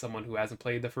someone who hasn't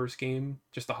played the first game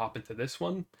just to hop into this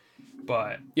one.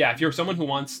 But yeah, if you're someone who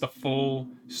wants the full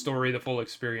story, the full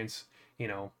experience,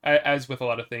 as with a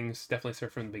lot of things, definitely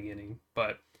start from the beginning.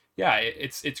 But yeah,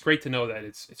 it's great to know that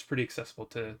it's pretty accessible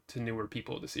to newer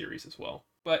people of the series as well.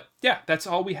 But yeah, that's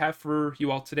all we have for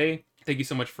you all today. Thank you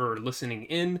so much for listening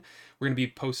in. We're going to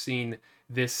be posting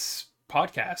this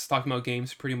podcast talking about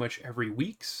games pretty much every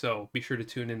week, so be sure to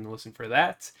tune in and listen for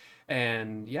that.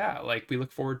 And yeah, like we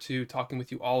look forward to talking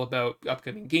with you all about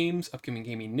upcoming games, upcoming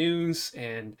gaming news,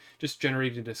 and just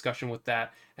generating a discussion with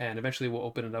that. And eventually we'll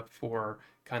open it up for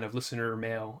kind of listener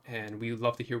mail, and we would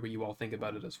love to hear what you all think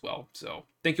about it as well. So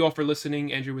thank you all for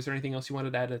listening. Andrew, was there anything else you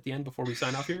wanted to add at the end before we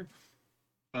sign off here?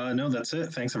 No, that's it.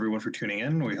 Thanks everyone for tuning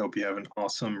in. We hope you have an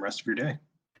awesome rest of your day.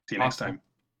 See you next Awesome. time.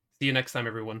 See you next time,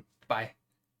 everyone. Bye.